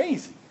is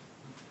crazy.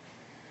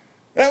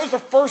 That was the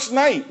first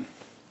night.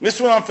 This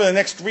went on for the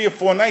next 3 or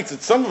 4 nights,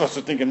 and some of us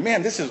are thinking,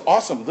 man, this is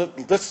awesome.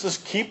 Let's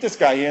just keep this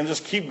guy here and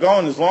just keep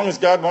going. As long as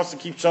God wants to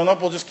keep showing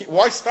up, we'll just keep.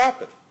 Why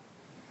stop it?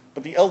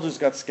 But the elders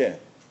got scared.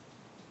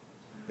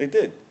 They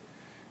did.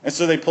 And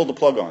so they pulled the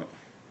plug on it.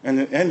 And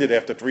it ended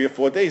after 3 or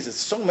 4 days. It's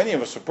so many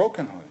of us are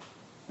brokenhearted.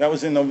 That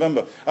was in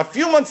November. A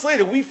few months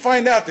later, we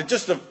find out that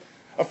just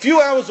a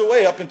few hours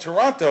away up in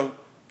Toronto,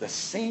 the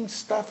same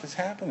stuff is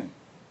happening.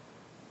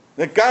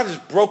 That God is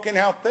broken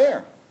out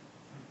there.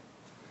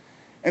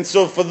 And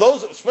so for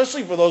those,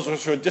 especially for those of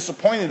us who are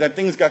disappointed that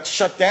things got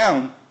shut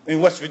down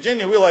in West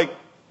Virginia, we're like,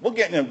 we're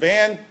getting in a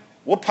van,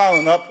 we're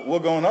piling up, we're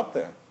going up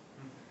there.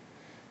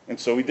 And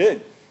so we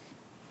did.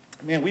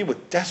 Man, we were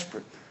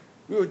desperate.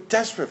 We were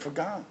desperate for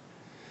God.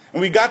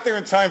 And we got there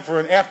in time for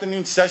an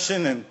afternoon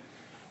session, and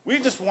we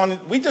just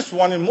wanted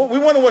more. We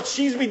wanted what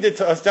Sheesby did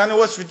to us down in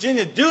West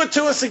Virginia. Do it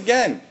to us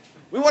again.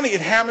 We want to get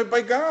hammered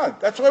by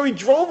God. That's why we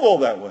drove all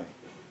that way.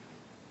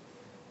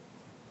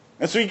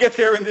 And so you get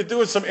there, and they're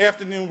doing some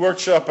afternoon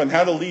workshop on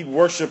how to lead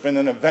worship in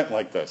an event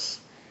like this.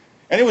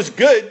 And it was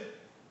good,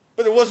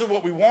 but it wasn't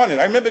what we wanted.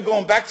 I remember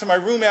going back to my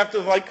room after,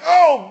 like,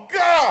 oh,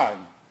 God,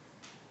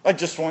 I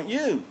just want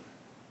you.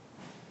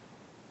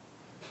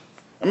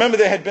 I remember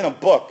there had been a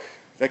book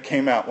that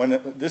came out.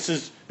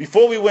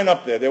 Before we went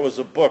up there was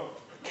a book,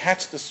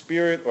 Catch the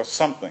Spirit or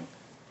something.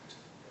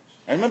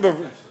 I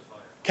remember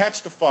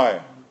Catch the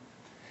Fire.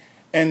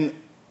 And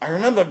I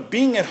remember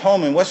being at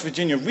home in West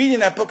Virginia, reading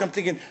that book. I'm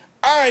thinking,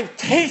 I've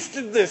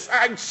tasted this.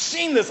 I've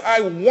seen this.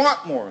 I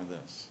want more of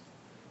this.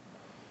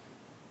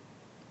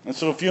 And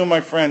so a few of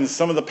my friends,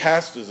 some of the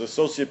pastors,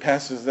 associate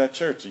pastors of that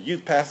church, the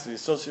youth pastor, the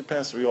associate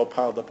pastor, we all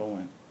piled up and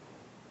went.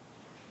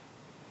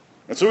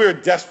 And so we were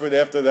desperate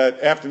after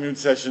that afternoon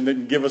session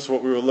didn't give us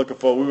what we were looking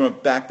for. We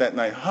went back that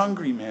night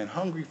hungry, man,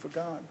 hungry for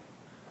God.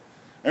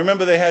 I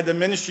remember they had the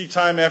ministry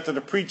time after the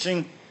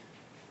preaching,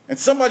 and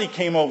somebody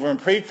came over and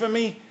prayed for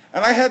me,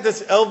 and I had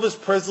this Elvis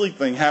Presley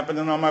thing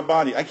happening on my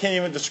body. I can't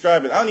even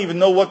describe it. I don't even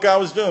know what God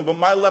was doing, but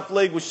my left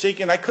leg was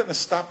shaking. I couldn't have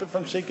stopped it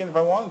from shaking if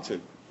I wanted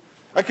to.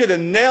 I could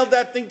have nailed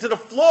that thing to the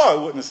floor. I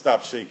wouldn't have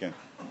stopped shaking.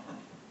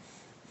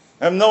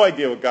 I have no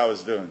idea what God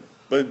was doing,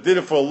 but it did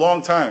it for a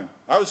long time.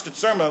 I was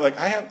concerned, but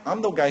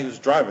I'm the guy who's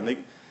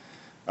driving.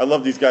 I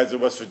love these guys in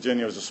West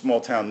Virginia. It was a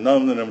small town.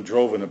 None of them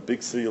drove in a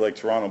big city like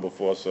Toronto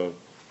before, so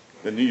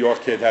the New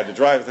York kid had to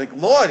drive. I think,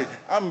 Lord,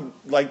 I'm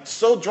like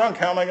so drunk.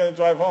 How am I going to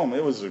drive home?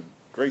 It was a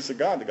grace of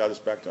God that got us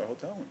back to our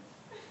hotel room.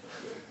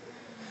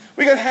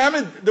 We got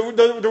hammered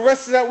the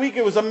rest of that week.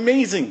 It was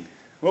amazing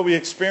what we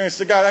experienced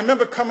to God. I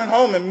remember coming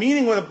home and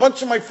meeting with a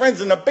bunch of my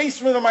friends in the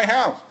basement of my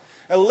house.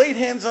 I laid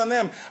hands on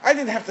them. I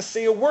didn't have to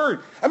say a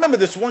word. I remember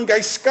this one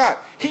guy,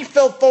 Scott. He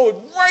fell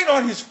forward right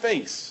on his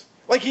face,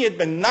 like he had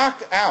been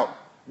knocked out,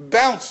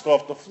 bounced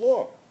off the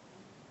floor.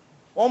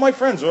 All my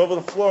friends were over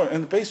the floor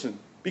in the basement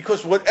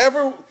because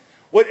whatever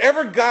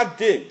God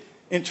did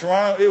in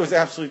Toronto, it was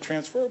absolutely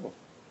transferable.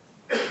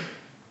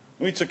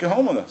 We took it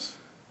home with us.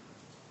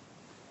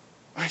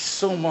 I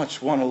so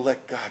much want to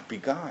let God be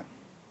God.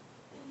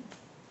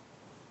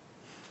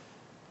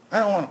 I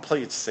don't want to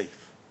play it safe.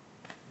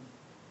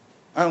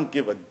 I don't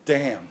give a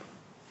damn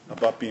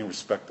about being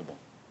respectable.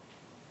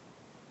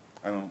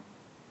 I don't.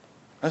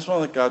 I just want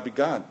to let God be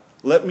God.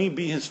 Let me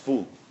be his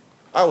fool.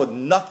 I was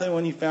nothing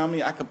when he found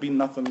me. I could be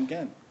nothing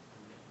again.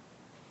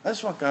 I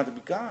just want God to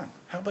be God.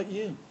 How about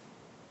you?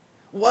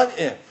 What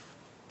if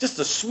just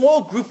a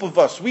small group of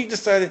us, we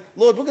decided,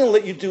 Lord, we're going to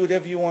let you do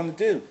whatever you want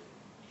to do.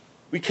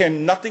 We care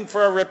nothing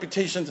for our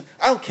reputations.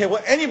 I don't care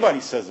what anybody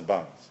says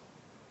about us.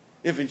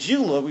 If it's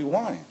you, Lord, we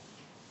want it.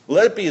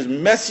 Let it be as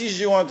messy as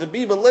you want it to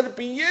be, but let it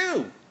be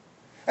you.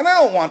 And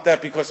I don't want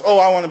that because,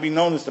 I want to be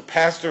known as the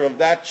pastor of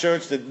that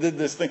church that did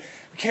this thing.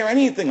 I don't care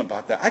anything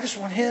about that. I just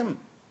want him.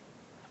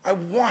 I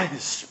want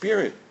his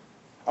Spirit.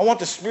 I want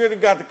the Spirit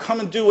of God to come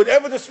and do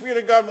whatever the Spirit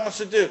of God wants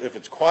to do. If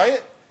it's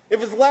quiet,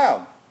 if it's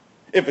loud,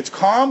 if it's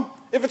calm,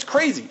 if it's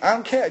crazy. I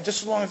don't care,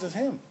 just as long as it's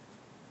him.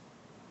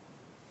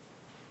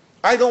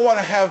 I don't want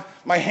to have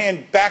my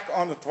hand back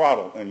on the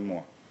throttle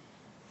anymore.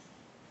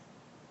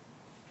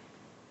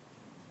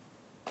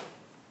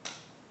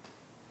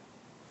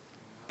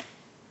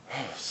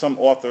 Some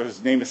author,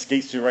 his name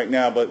escapes me right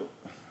now, but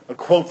a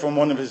quote from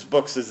one of his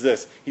books is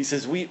this. He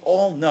says, we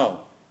all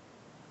know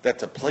that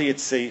to play it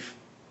safe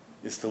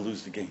is to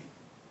lose the game.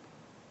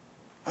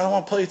 I don't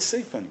want to play it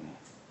safe anymore.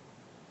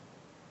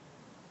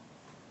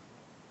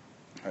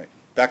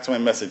 back to my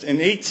message. In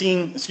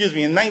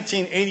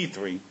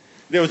 1983,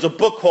 there was a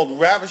book called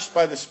Ravished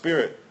by the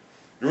Spirit,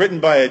 written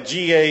by a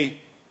G.A.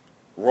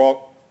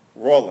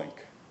 Rawlink.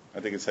 I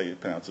think it's how you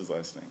pronounce his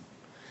last name.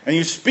 And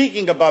he's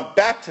speaking about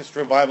Baptist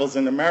revivals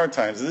in the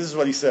Maritimes. And this is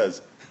what he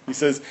says. He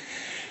says,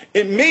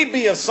 "It may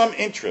be of some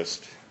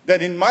interest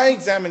that in my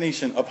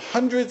examination of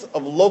hundreds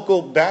of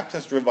local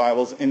Baptist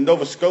revivals in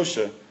Nova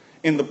Scotia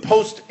in the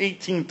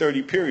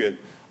post-1830 period,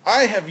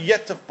 I have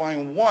yet to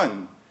find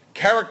one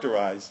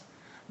characterized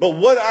by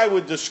what I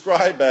would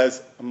describe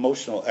as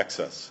emotional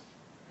excess.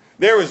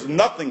 There is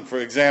nothing, for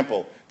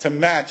example, to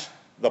match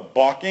the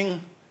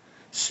barking,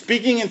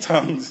 speaking in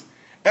tongues,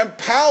 and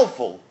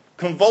powerful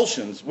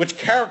convulsions which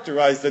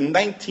characterized the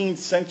 19th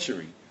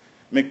century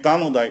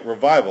McDonaldite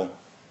revival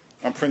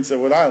on Prince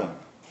Edward Island.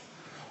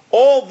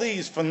 All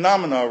these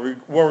phenomena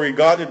were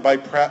regarded by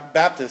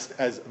Baptists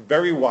as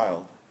very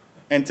wild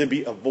and to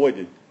be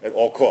avoided at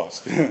all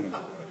costs."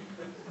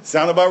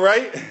 Sound about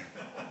right?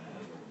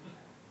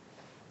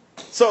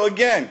 So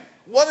again,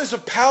 what does a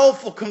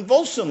powerful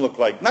convulsion look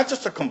like? Not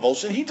just a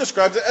convulsion, he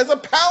describes it as a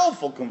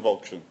powerful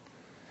convulsion.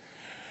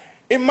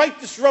 It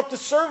might disrupt the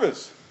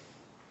service.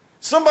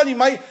 You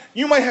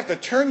might have to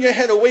turn your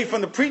head away from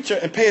the preacher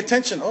and pay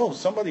attention. Oh,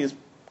 somebody is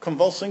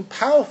convulsing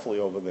powerfully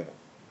over there.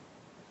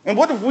 And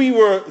what if we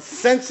were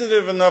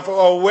sensitive enough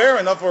or aware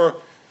enough or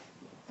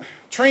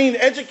trained,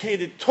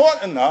 educated,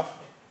 taught enough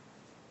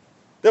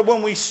that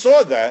when we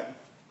saw that,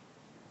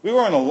 we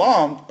weren't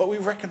alarmed, but we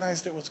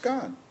recognized it was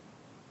God?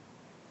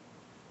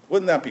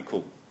 Wouldn't that be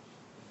cool?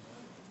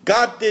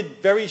 God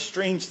did very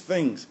strange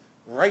things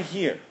right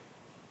here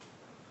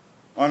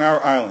on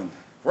our island,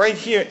 right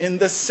here in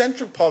the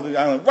central part of the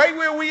island, right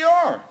where we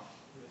are.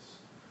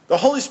 The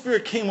Holy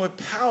Spirit came with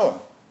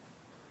power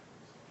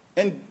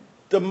and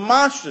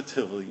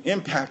demonstratively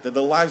impacted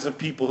the lives of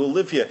people who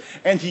live here.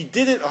 And he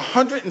did it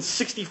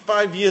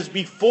 165 years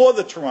before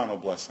the Toronto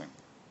blessing.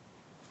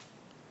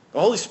 The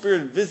Holy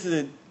Spirit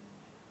visited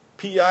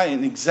PI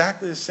in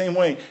exactly the same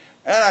way.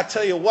 And I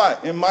tell you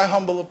what, in my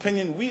humble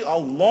opinion, we are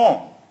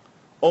long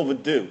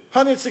overdue.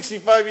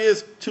 165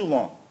 years, too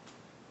long.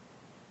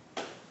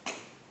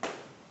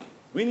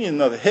 We need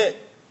another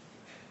hit.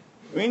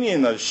 We need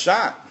another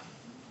shot.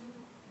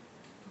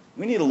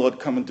 We need the Lord to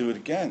come and do it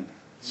again.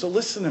 So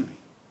listen to me.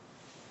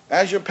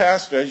 As your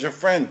pastor, as your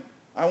friend,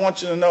 I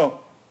want you to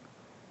know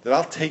that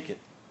I'll take it.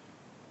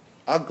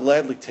 I'll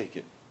gladly take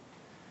it.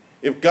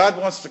 If God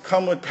wants to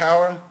come with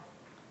power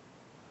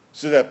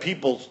so that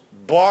people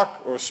bark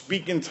or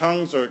speak in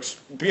tongues or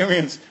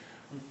experience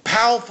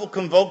powerful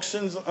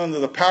convulsions under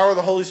the power of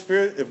the Holy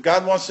Spirit, if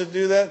God wants to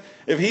do that,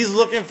 if he's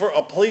looking for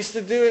a place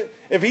to do it,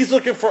 if he's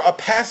looking for a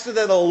pastor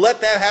that'll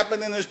let that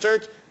happen in his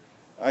church,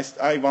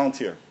 I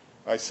volunteer.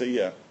 I say,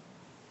 yeah.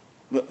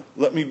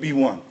 Let me be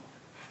one.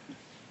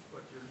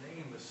 But your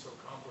name is so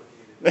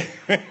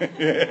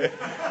complicated.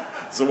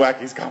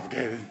 Zawacki's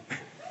complicated.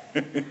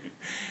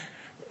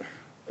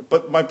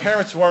 But my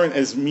parents weren't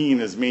as mean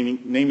as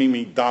naming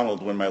me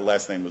Donald when my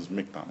last name was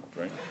McDonald,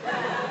 right?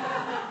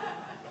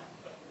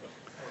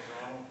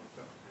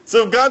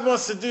 So if God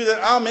wants to do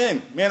that, I'm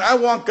in. Man, I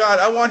want God.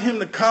 I want him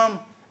to come,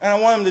 and I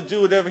want him to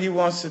do whatever he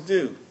wants to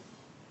do.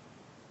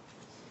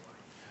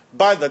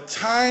 By the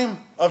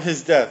time of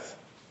his death,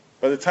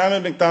 by the time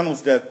of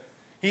McDonald's death,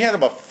 he had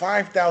about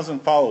 5,000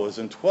 followers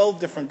in 12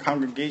 different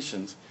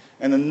congregations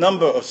and a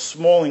number of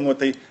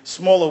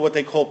smaller what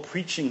they call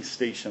preaching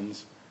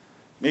stations,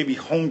 maybe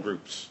home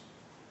groups,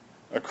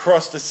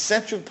 across the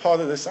central part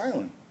of this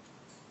island.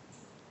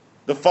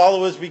 The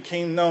followers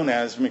became known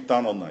as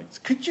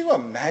McDonaldites. Could you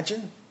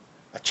imagine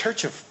a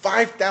church of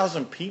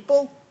 5,000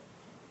 people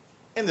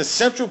in the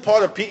central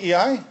part of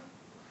PEI?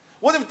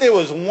 What if there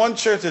was one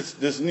church, that's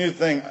this new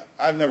thing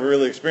I've never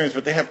really experienced,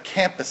 but they have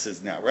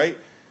campuses now, right?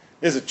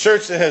 There's a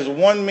church that has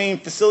one main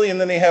facility,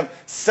 and then they have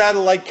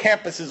satellite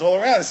campuses all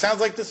around. It sounds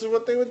like this is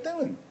what they were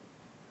doing.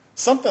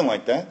 Something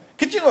like that.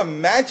 Could you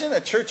imagine a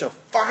church of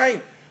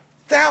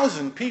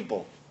 5,000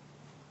 people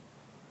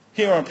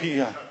here on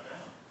PEI?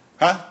 Huh?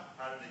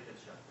 How did they get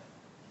shut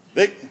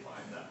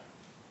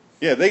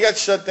down? They got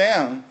shut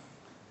down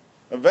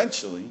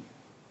eventually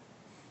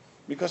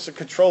because of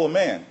control of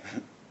man.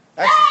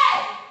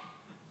 Actually,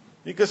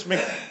 because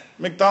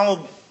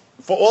McDonald,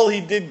 for all he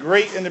did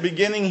great in the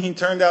beginning, he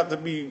turned out to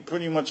be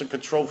pretty much a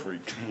control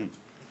freak. The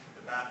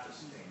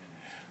Baptist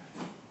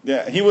thing.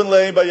 Yeah, he wouldn't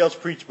let anybody else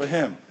preach but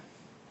him.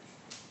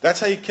 That's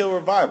how you kill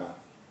revival.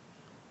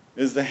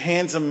 Is the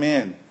hands of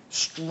man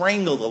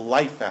strangle the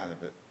life out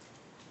of it.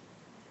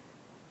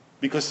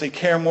 Because they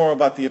care more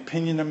about the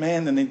opinion of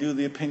man than they do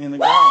the opinion of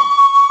God.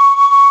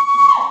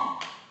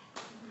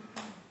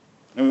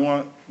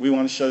 And we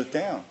want to shut it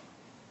down.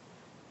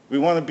 We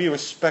want to be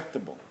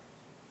respectable.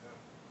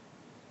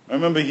 I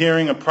remember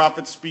hearing a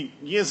prophet speak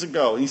years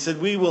ago. He said,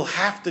 we will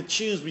have to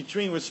choose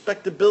between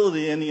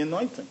respectability and the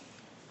anointing.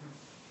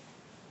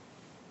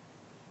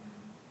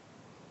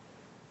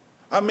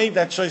 I made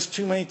that choice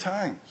too many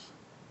times.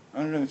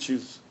 I'm going to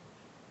choose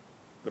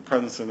the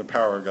presence and the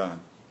power of God.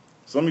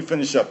 So let me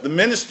finish up. The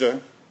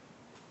minister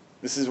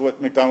This is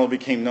what MacDonald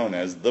became known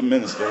as, the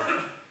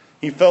minister.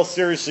 He fell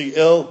seriously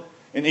ill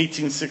in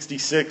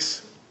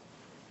 1866.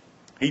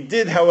 He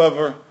did,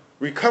 however,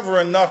 recover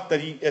enough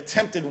that he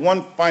attempted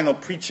one final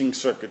preaching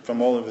circuit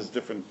from all of his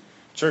different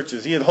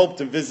churches. He had hoped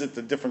to visit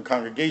the different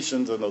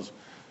congregations on those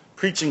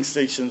preaching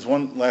stations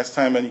one last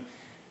time,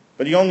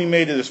 but he only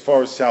made it as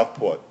far as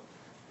Southport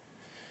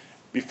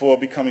before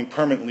becoming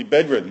permanently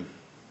bedridden.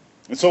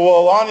 And so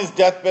while on his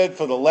deathbed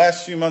for the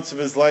last few months of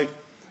his life,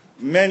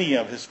 many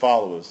of his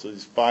followers,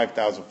 these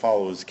 5,000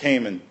 followers,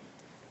 came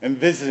and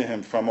visited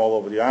him from all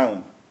over the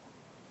island.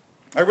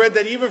 I read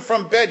that even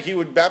from bed he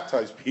would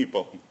baptize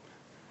people.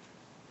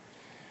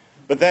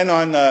 But then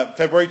on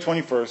February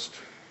 21st,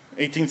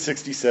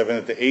 1867,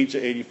 at the age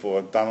of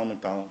 84, Donald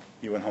MacDonald,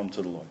 he went home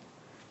to the Lord.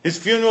 His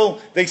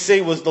funeral, they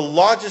say, was the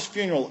largest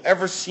funeral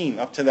ever seen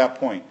up to that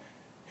point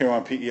here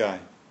on PEI.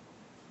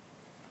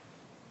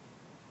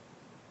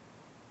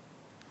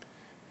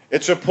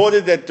 It's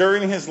reported that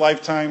during his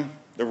lifetime,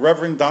 the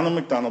Reverend Donald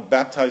MacDonald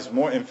baptized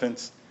more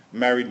infants,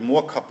 married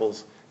more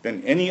couples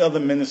than any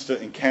other minister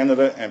in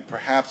Canada and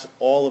perhaps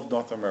all of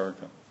North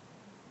America.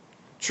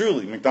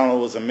 Truly, MacDonald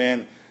was a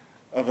man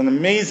of an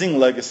amazing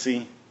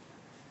legacy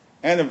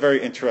and a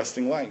very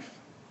interesting life.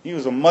 He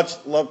was a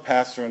much-loved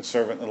pastor and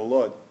servant of the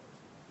Lord.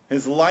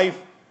 His life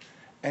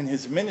and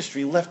his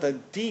ministry left a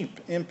deep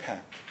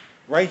impact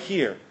right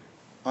here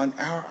on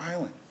our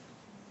island.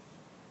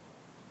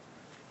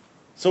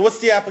 So what's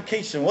the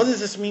application? What does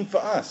this mean for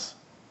us?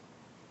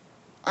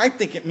 I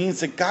think it means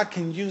that God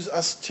can use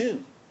us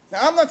too.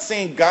 Now, I'm not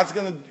saying God's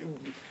going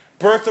to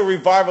birth a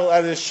revival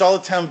out of the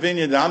Charlottetown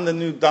Vineyard and I'm the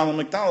new Donald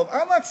MacDonald.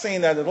 I'm not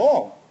saying that at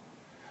all.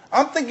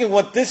 I'm thinking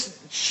what this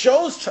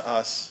shows to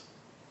us,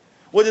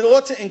 what it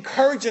ought to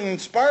encourage and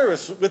inspire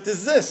us with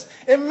is this.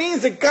 It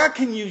means that God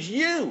can use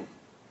you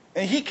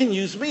and he can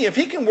use me. If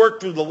he can work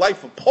through the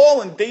life of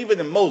Paul and David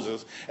and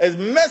Moses, as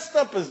messed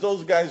up as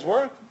those guys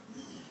were,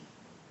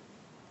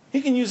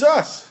 he can use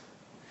us.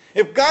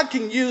 If God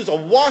can use a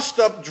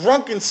washed-up,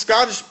 drunken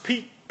Scottish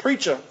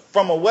preacher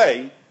from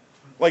away,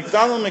 like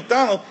Donald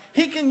MacDonald,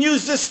 he can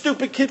use this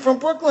stupid kid from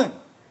Brooklyn.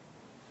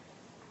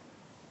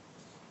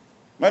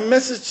 My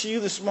message to you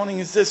this morning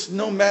is this: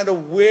 no matter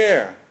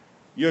where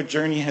your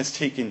journey has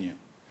taken you,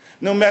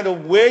 no matter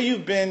where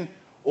you've been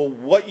or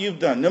what you've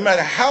done, no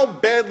matter how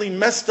badly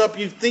messed up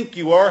you think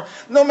you are,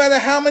 no matter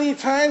how many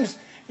times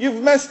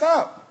you've messed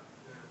up,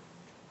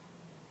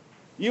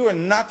 you are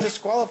not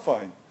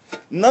disqualified.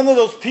 None of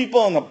those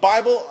people in the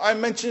Bible I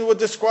mentioned were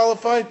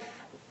disqualified.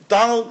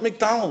 Donald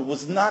MacDonald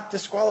was not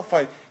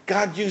disqualified.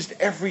 God used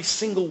every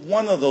single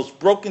one of those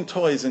broken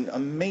toys in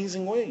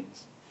amazing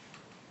ways.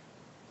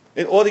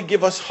 It ought to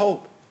give us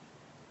hope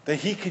that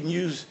he can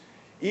use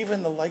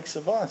even the likes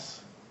of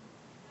us,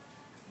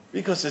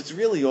 because it's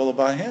really all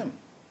about him.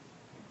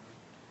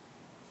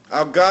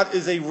 Our God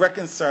is a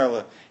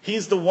reconciler.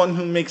 He's the one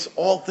who makes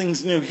all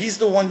things new. He's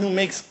the one who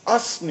makes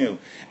us new.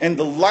 And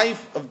the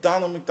life of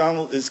Donald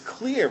MacDonald is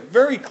clear,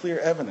 very clear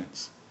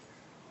evidence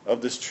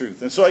of this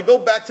truth. And so I go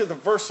back to the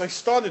verse I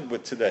started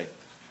with today.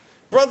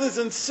 Brothers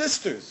and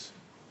sisters,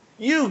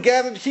 you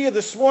gathered here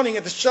this morning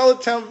at the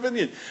Charlottetown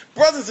Vineyard,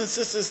 brothers and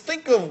sisters,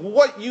 think of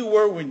what you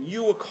were when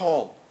you were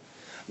called.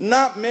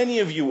 Not many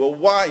of you were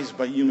wise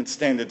by human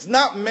standards.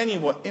 Not many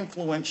were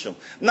influential.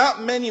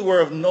 Not many were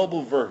of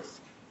noble birth.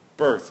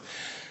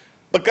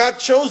 But God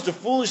chose the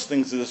foolish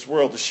things of this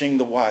world to shame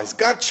the wise.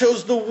 God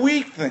chose the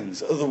weak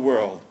things of the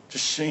world to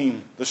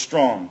shame the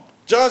strong.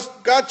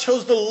 God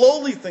chose the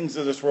lowly things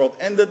of this world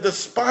and the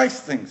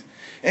despised things.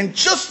 And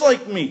just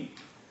like me,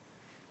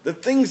 the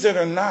things that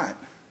are not,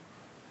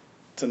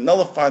 to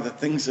nullify the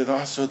things that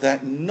are, so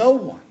that no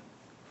one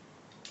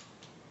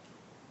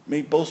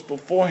may boast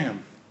before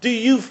him. Do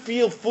you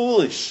feel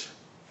foolish?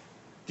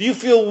 Do you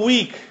feel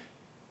weak?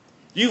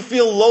 Do you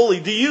feel lowly?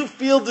 Do you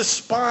feel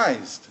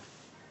despised?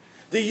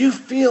 Do you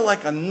feel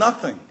like a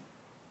nothing?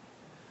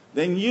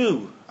 Then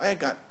I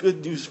got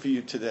good news for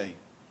you today.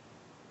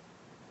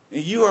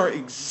 And you are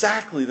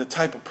exactly the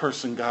type of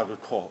person God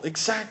would call.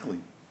 Exactly.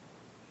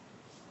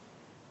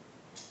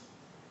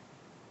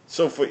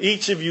 So for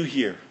each of you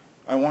here,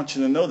 I want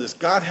you to know this.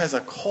 God has a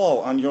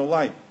call on your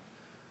life.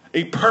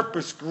 A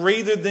purpose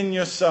greater than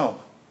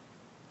yourself.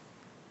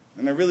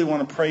 And I really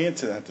want to pray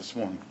into that this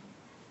morning.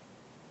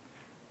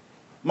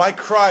 My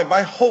cry,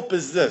 my hope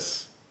is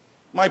this.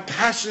 My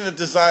passionate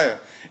desire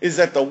is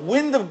that the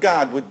wind of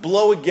God would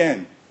blow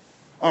again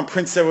on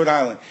Prince Edward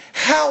Island.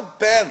 How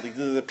badly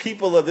do the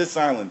people of this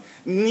island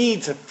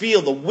need to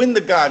feel the wind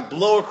of God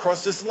blow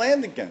across this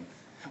land again?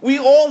 We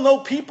all know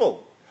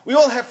people. We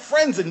all have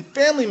friends and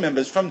family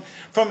members from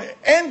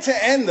end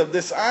to end of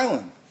this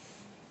island.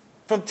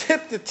 From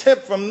tip to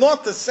tip, from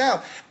north to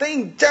south.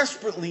 They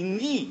desperately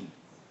need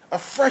a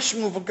fresh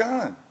move of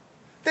God.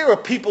 There are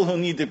people who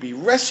need to be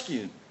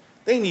rescued.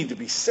 They need to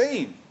be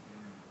saved.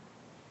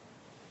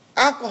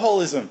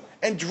 Alcoholism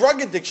and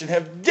drug addiction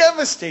have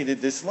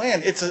devastated this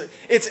land.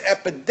 It's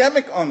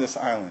epidemic on this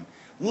island.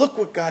 Look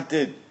what God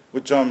did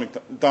with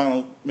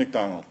Donald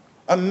MacDonald.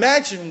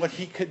 Imagine what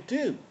he could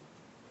do.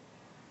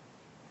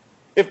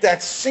 if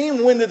that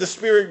same wind of the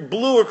Spirit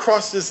blew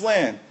across this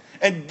land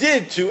and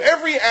did to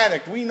every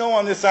addict we know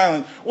on this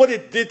island what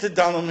it did to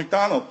Donald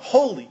McDonald.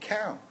 Holy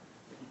cow.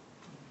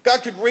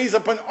 God could raise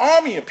up an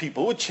army of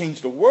people who would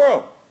change the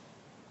world.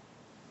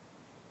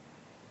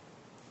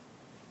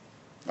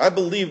 I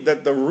believe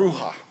that the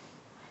Ruach,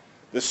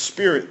 the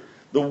Spirit,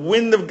 the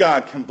wind of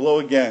God can blow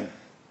again.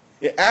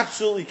 It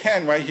absolutely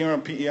can right here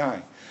on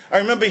PEI. I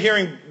remember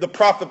hearing the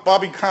prophet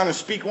Bobby Conner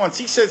speak once.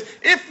 He says,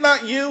 if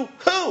not you,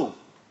 who?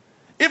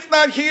 If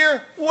not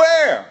here,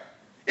 where?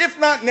 If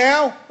not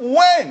now,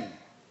 when?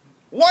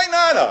 Why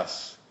not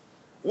us?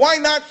 Why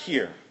not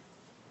here?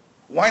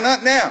 Why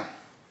not now?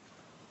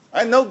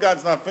 I know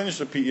God's not finished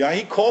with PEI.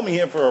 He called me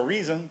here for a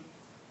reason.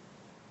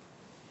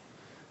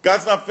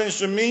 God's not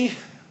finished with me.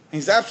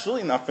 He's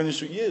absolutely not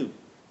finished with you.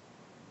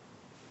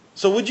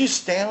 So would you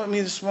stand with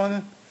me this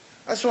morning?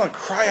 I just want to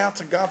cry out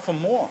to God for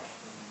more.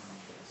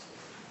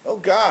 Oh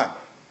God.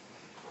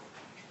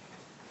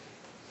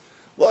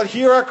 Lord,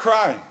 hear our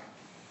cry.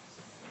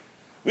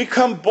 We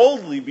come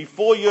boldly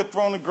before your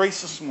throne of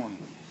grace this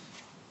morning.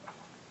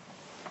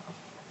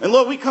 And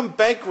Lord, we come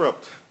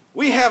bankrupt.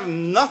 We have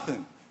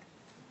nothing.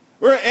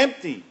 We're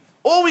empty.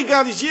 All we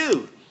got is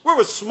you. We're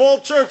a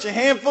small church, a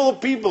handful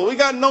of people. We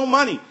got no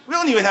money. We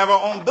don't even have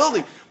our own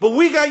building. But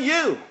we got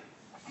you.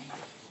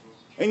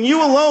 And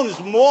you alone is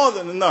more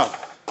than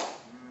enough.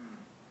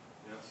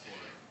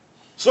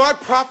 So I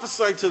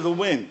prophesy to the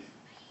wind.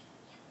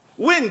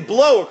 Wind,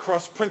 blow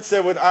across Prince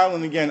Edward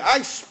Island again.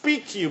 I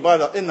speak to you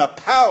in the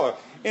power,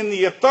 in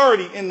the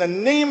authority, in the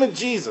name of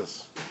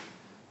Jesus.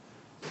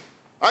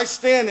 I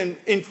stand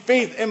in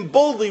faith and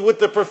boldly with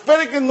the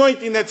prophetic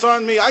anointing that's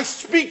on me. I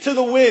speak to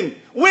the wind.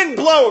 Wind,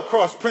 blow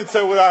across Prince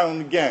Edward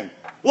Island again.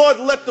 Lord,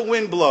 let the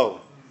wind blow.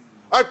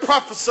 I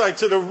prophesy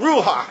to the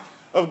Ruach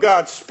of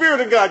God,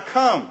 Spirit of God,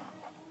 come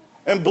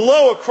and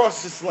blow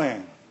across this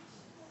land.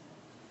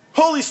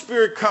 Holy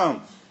Spirit,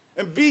 come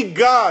and be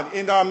God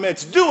in our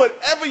midst. Do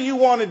whatever you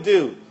want to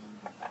do.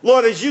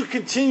 Lord, as you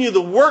continue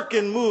to work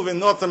and move in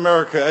North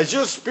America, as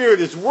your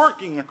Spirit is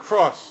working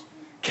across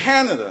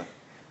Canada,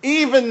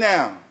 even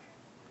now,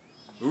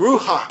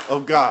 Ruach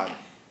of God,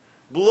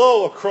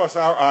 blow across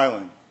our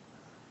island.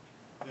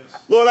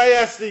 Yes. Lord, I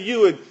ask that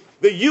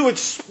you would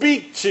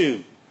speak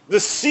to the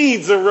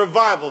seeds of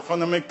revival from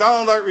the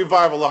McDonaldite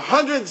revival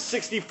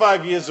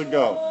 165 years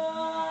ago.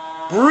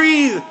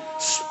 Breathe,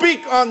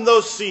 speak on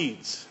those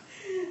seeds.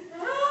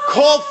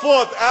 Call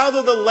forth out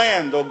of the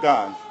land, oh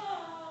God,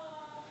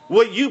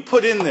 what you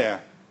put in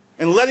there,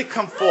 and let it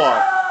come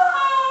forth.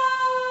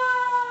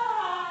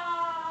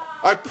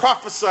 I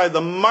prophesy the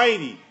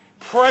mighty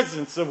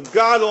presence of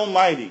God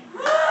Almighty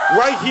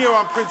right here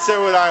on Prince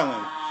Edward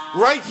Island,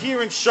 right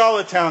here in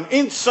Charlottetown,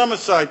 in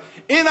Summerside,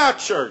 in our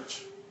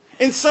church,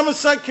 in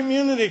Summerside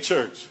Community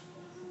Church,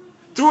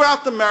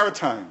 throughout the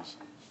Maritimes.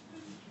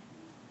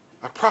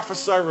 I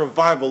prophesy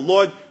revival.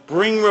 Lord,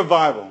 bring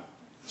revival.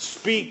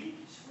 Speak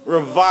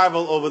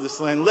revival over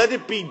this land. Let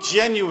it be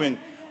genuine,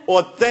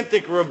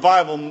 authentic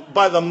revival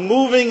by the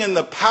moving and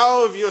the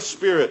power of your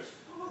Spirit.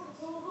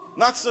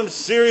 Not some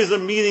series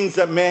of meetings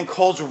that man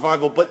calls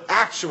revival, but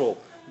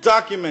actual,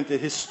 documented,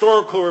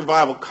 historical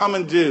revival. Come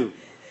and do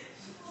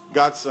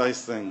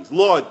God-sized things.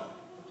 Lord,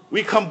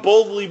 we come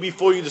boldly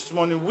before you this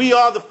morning. We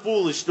are the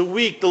foolish, the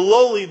weak, the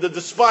lowly, the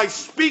despised.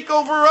 Speak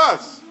over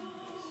us.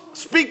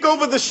 Speak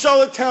over the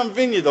Charlottetown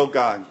Vineyard, oh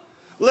God.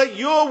 Let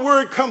your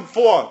word come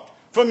forth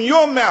from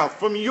your mouth,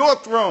 from your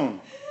throne.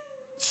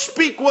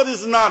 Speak what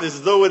is not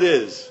as though it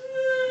is.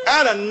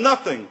 Out of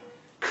nothing,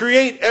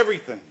 create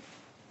everything.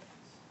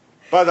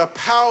 By the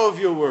power of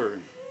your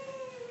word.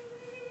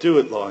 Do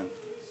it, Lord.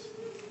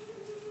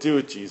 Do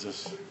it,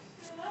 Jesus.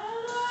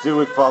 Do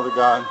it, Father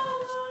God.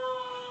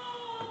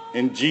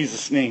 In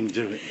Jesus' name,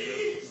 do it.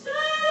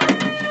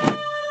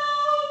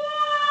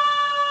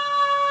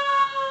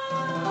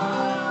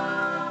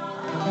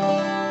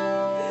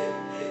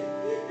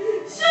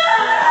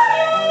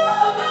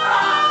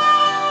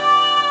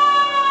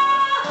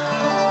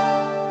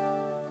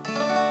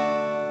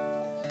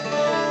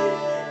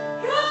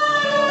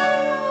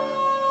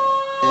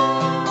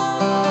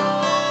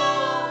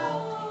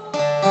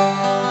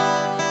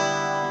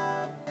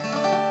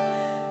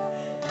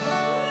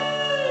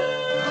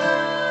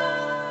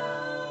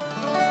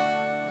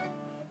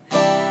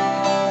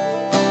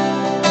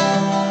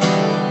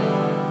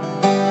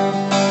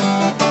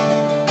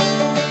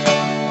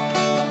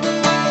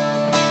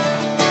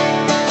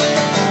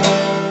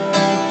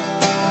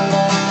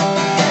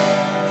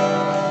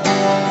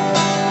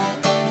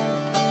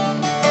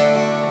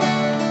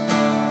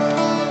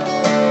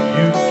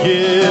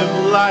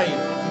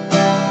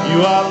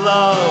 You are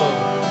love.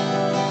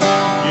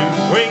 You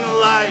bring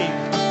light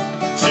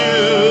to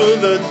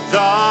the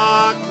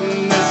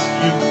darkness.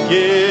 You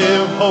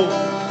give hope.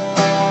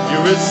 You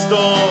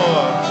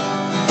restore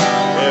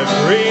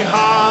every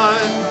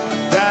heart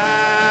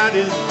that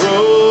is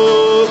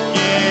broken.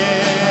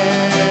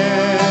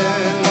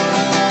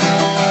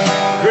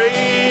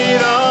 Great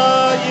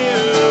are you,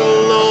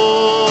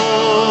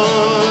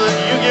 Lord.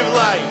 You give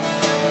light.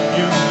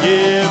 You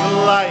give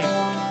light.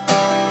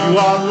 You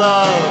are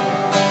love.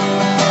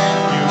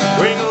 You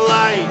bring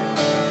light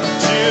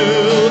to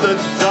the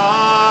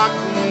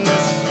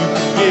darkness. You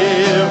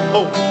give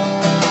hope.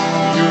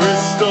 You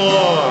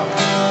restore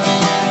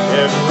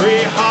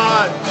every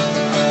heart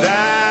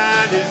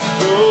that is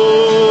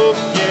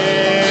broken.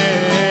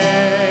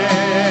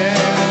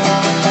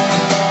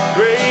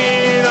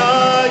 Great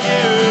are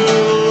you,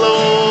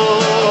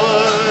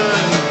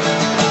 Lord.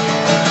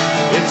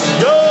 It's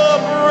your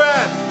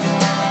breath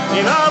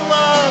in our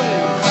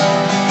lungs,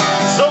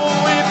 so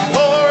we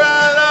pour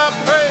out our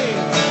praise.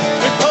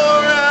 We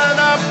pour out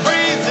our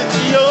praise. It's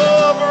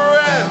your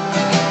breath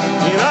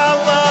in our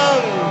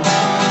lungs,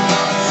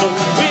 so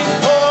we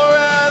pour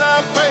out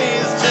our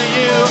praise to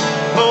you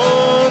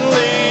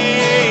only.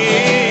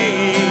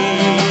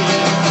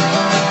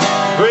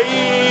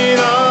 Great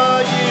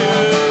are you,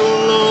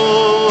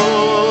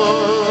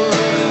 Lord.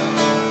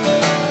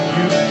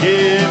 You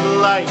give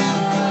light,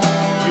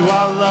 you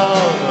are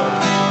love.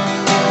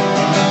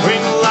 You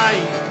bring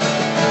light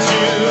to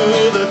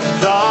the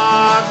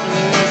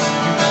darkness.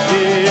 You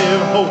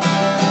give hope.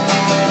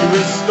 You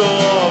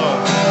restore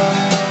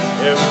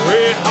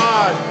every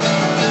heart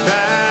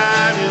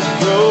that is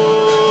broken.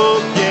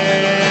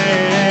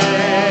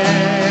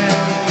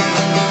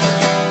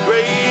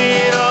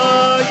 Great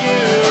are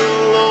you,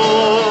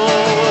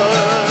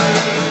 Lord.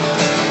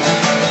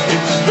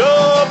 It's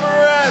your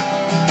breath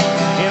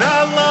in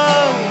our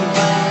lungs,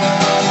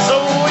 so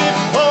we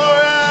pour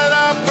out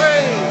our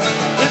praise.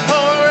 We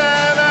pour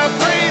out our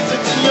praise.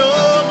 It's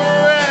your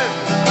breath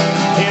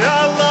in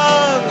our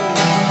lungs,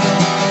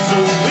 so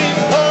we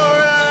pour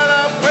out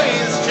our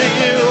praise to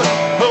you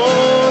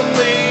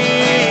only.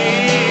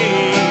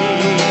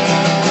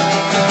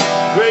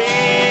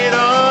 Great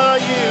are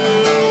you,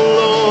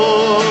 Lord.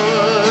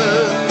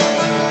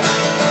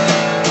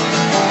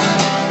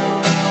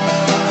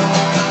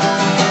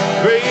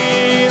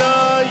 Great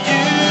are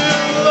you,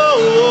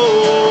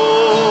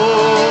 Lord.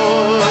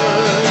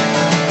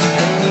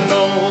 And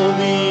all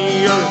the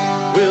earth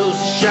will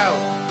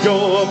shout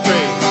your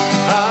praise.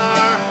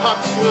 Our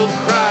hearts will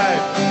cry,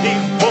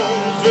 these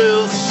bones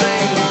will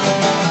sing.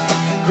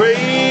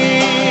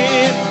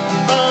 Great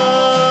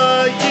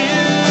are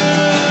you,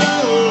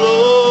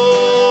 Lord.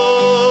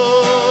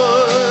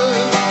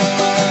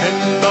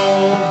 And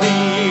all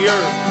the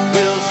earth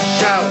will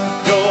shout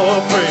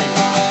your praise.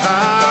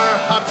 Our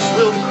hearts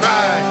will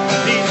cry,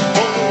 these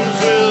bones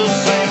will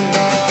sing.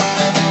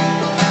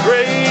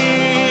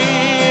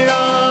 Great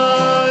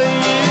are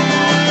you,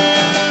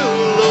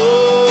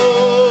 Lord.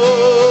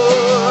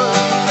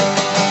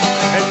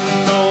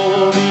 And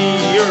all the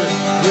earth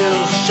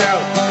will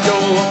shout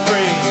your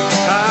praise.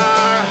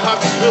 Our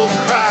hearts will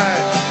cry,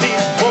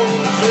 these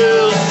bones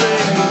will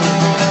sing.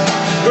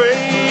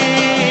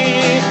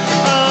 Great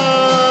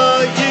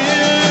are you,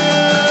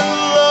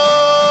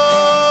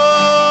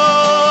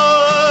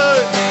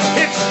 Lord.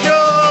 It's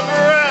your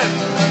breath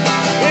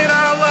in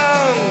our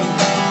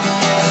lungs,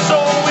 so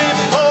we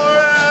pour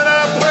out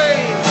our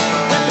praise.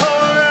 We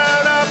pour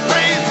out our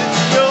praise.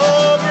 It's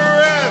your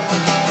breath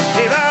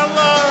in our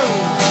lungs,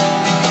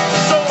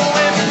 so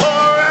we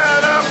pour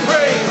out our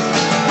praise.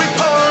 We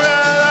pour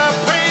out our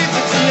praise.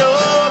 It's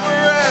your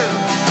breath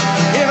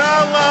in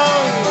our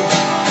lungs,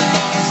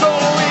 so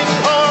we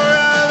pour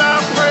out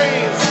our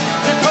praise.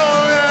 We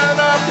pour out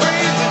our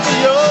praise. It's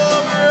your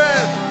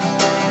breath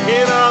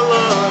in our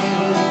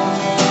lungs,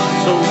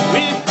 so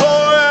we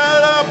pour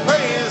out our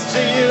praise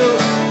to you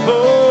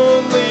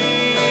only.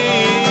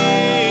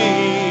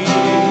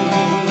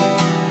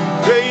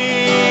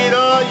 Great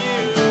are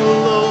you,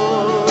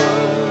 Lord.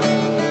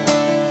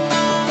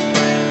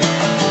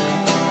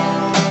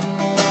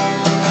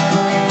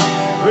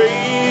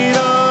 Great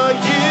are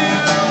you,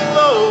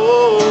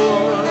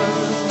 Lord.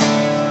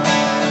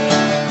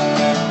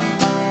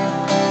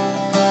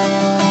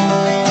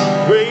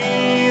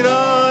 Great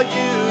are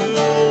you,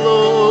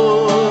 Lord.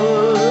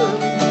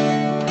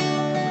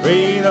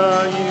 Great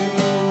are you,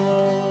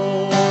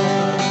 Lord.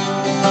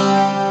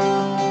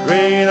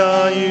 Great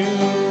are you,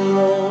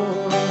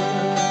 Lord.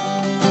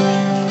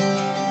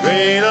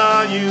 Great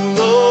are you,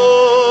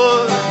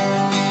 Lord.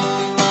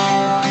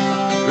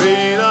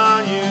 Great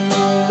are you,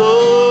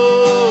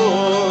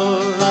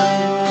 Lord.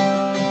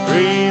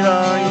 Great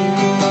are you,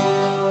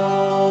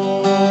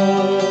 Lord.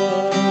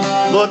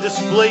 Lord,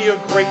 display your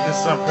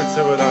greatness on Prince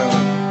Edward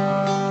Island.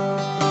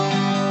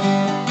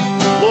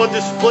 Lord,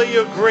 display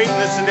your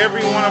greatness in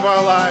every one of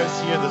our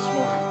lives here this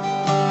morning.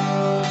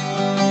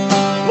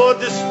 Lord,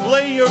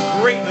 display your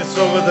greatness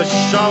over the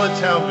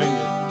Charlottetown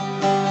Vineyard.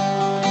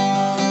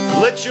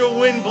 Let your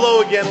wind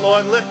blow again,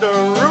 Lord. Let the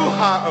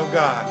Ruach of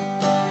God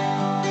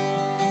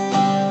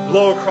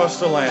blow across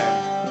the land.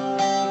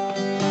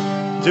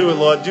 Do it,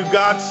 Lord. Do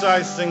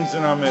God-sized things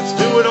in our midst.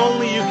 Do what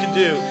only you can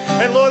do.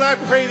 And Lord, I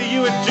pray that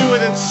you would do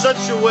it in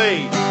such a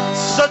way,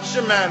 such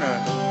a manner,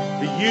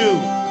 that you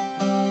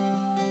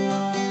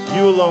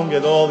alone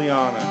get all the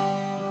honor,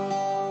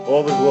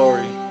 all the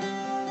glory,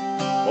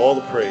 all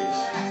the praise.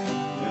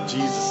 In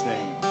Jesus'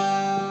 name.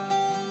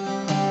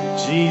 In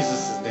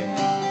Jesus' name.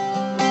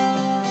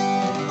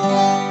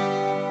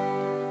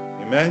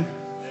 Amen. Amen.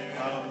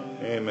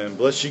 Amen.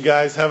 Bless you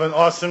guys. Have an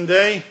awesome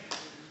day.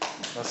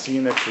 I'll see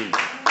you next week.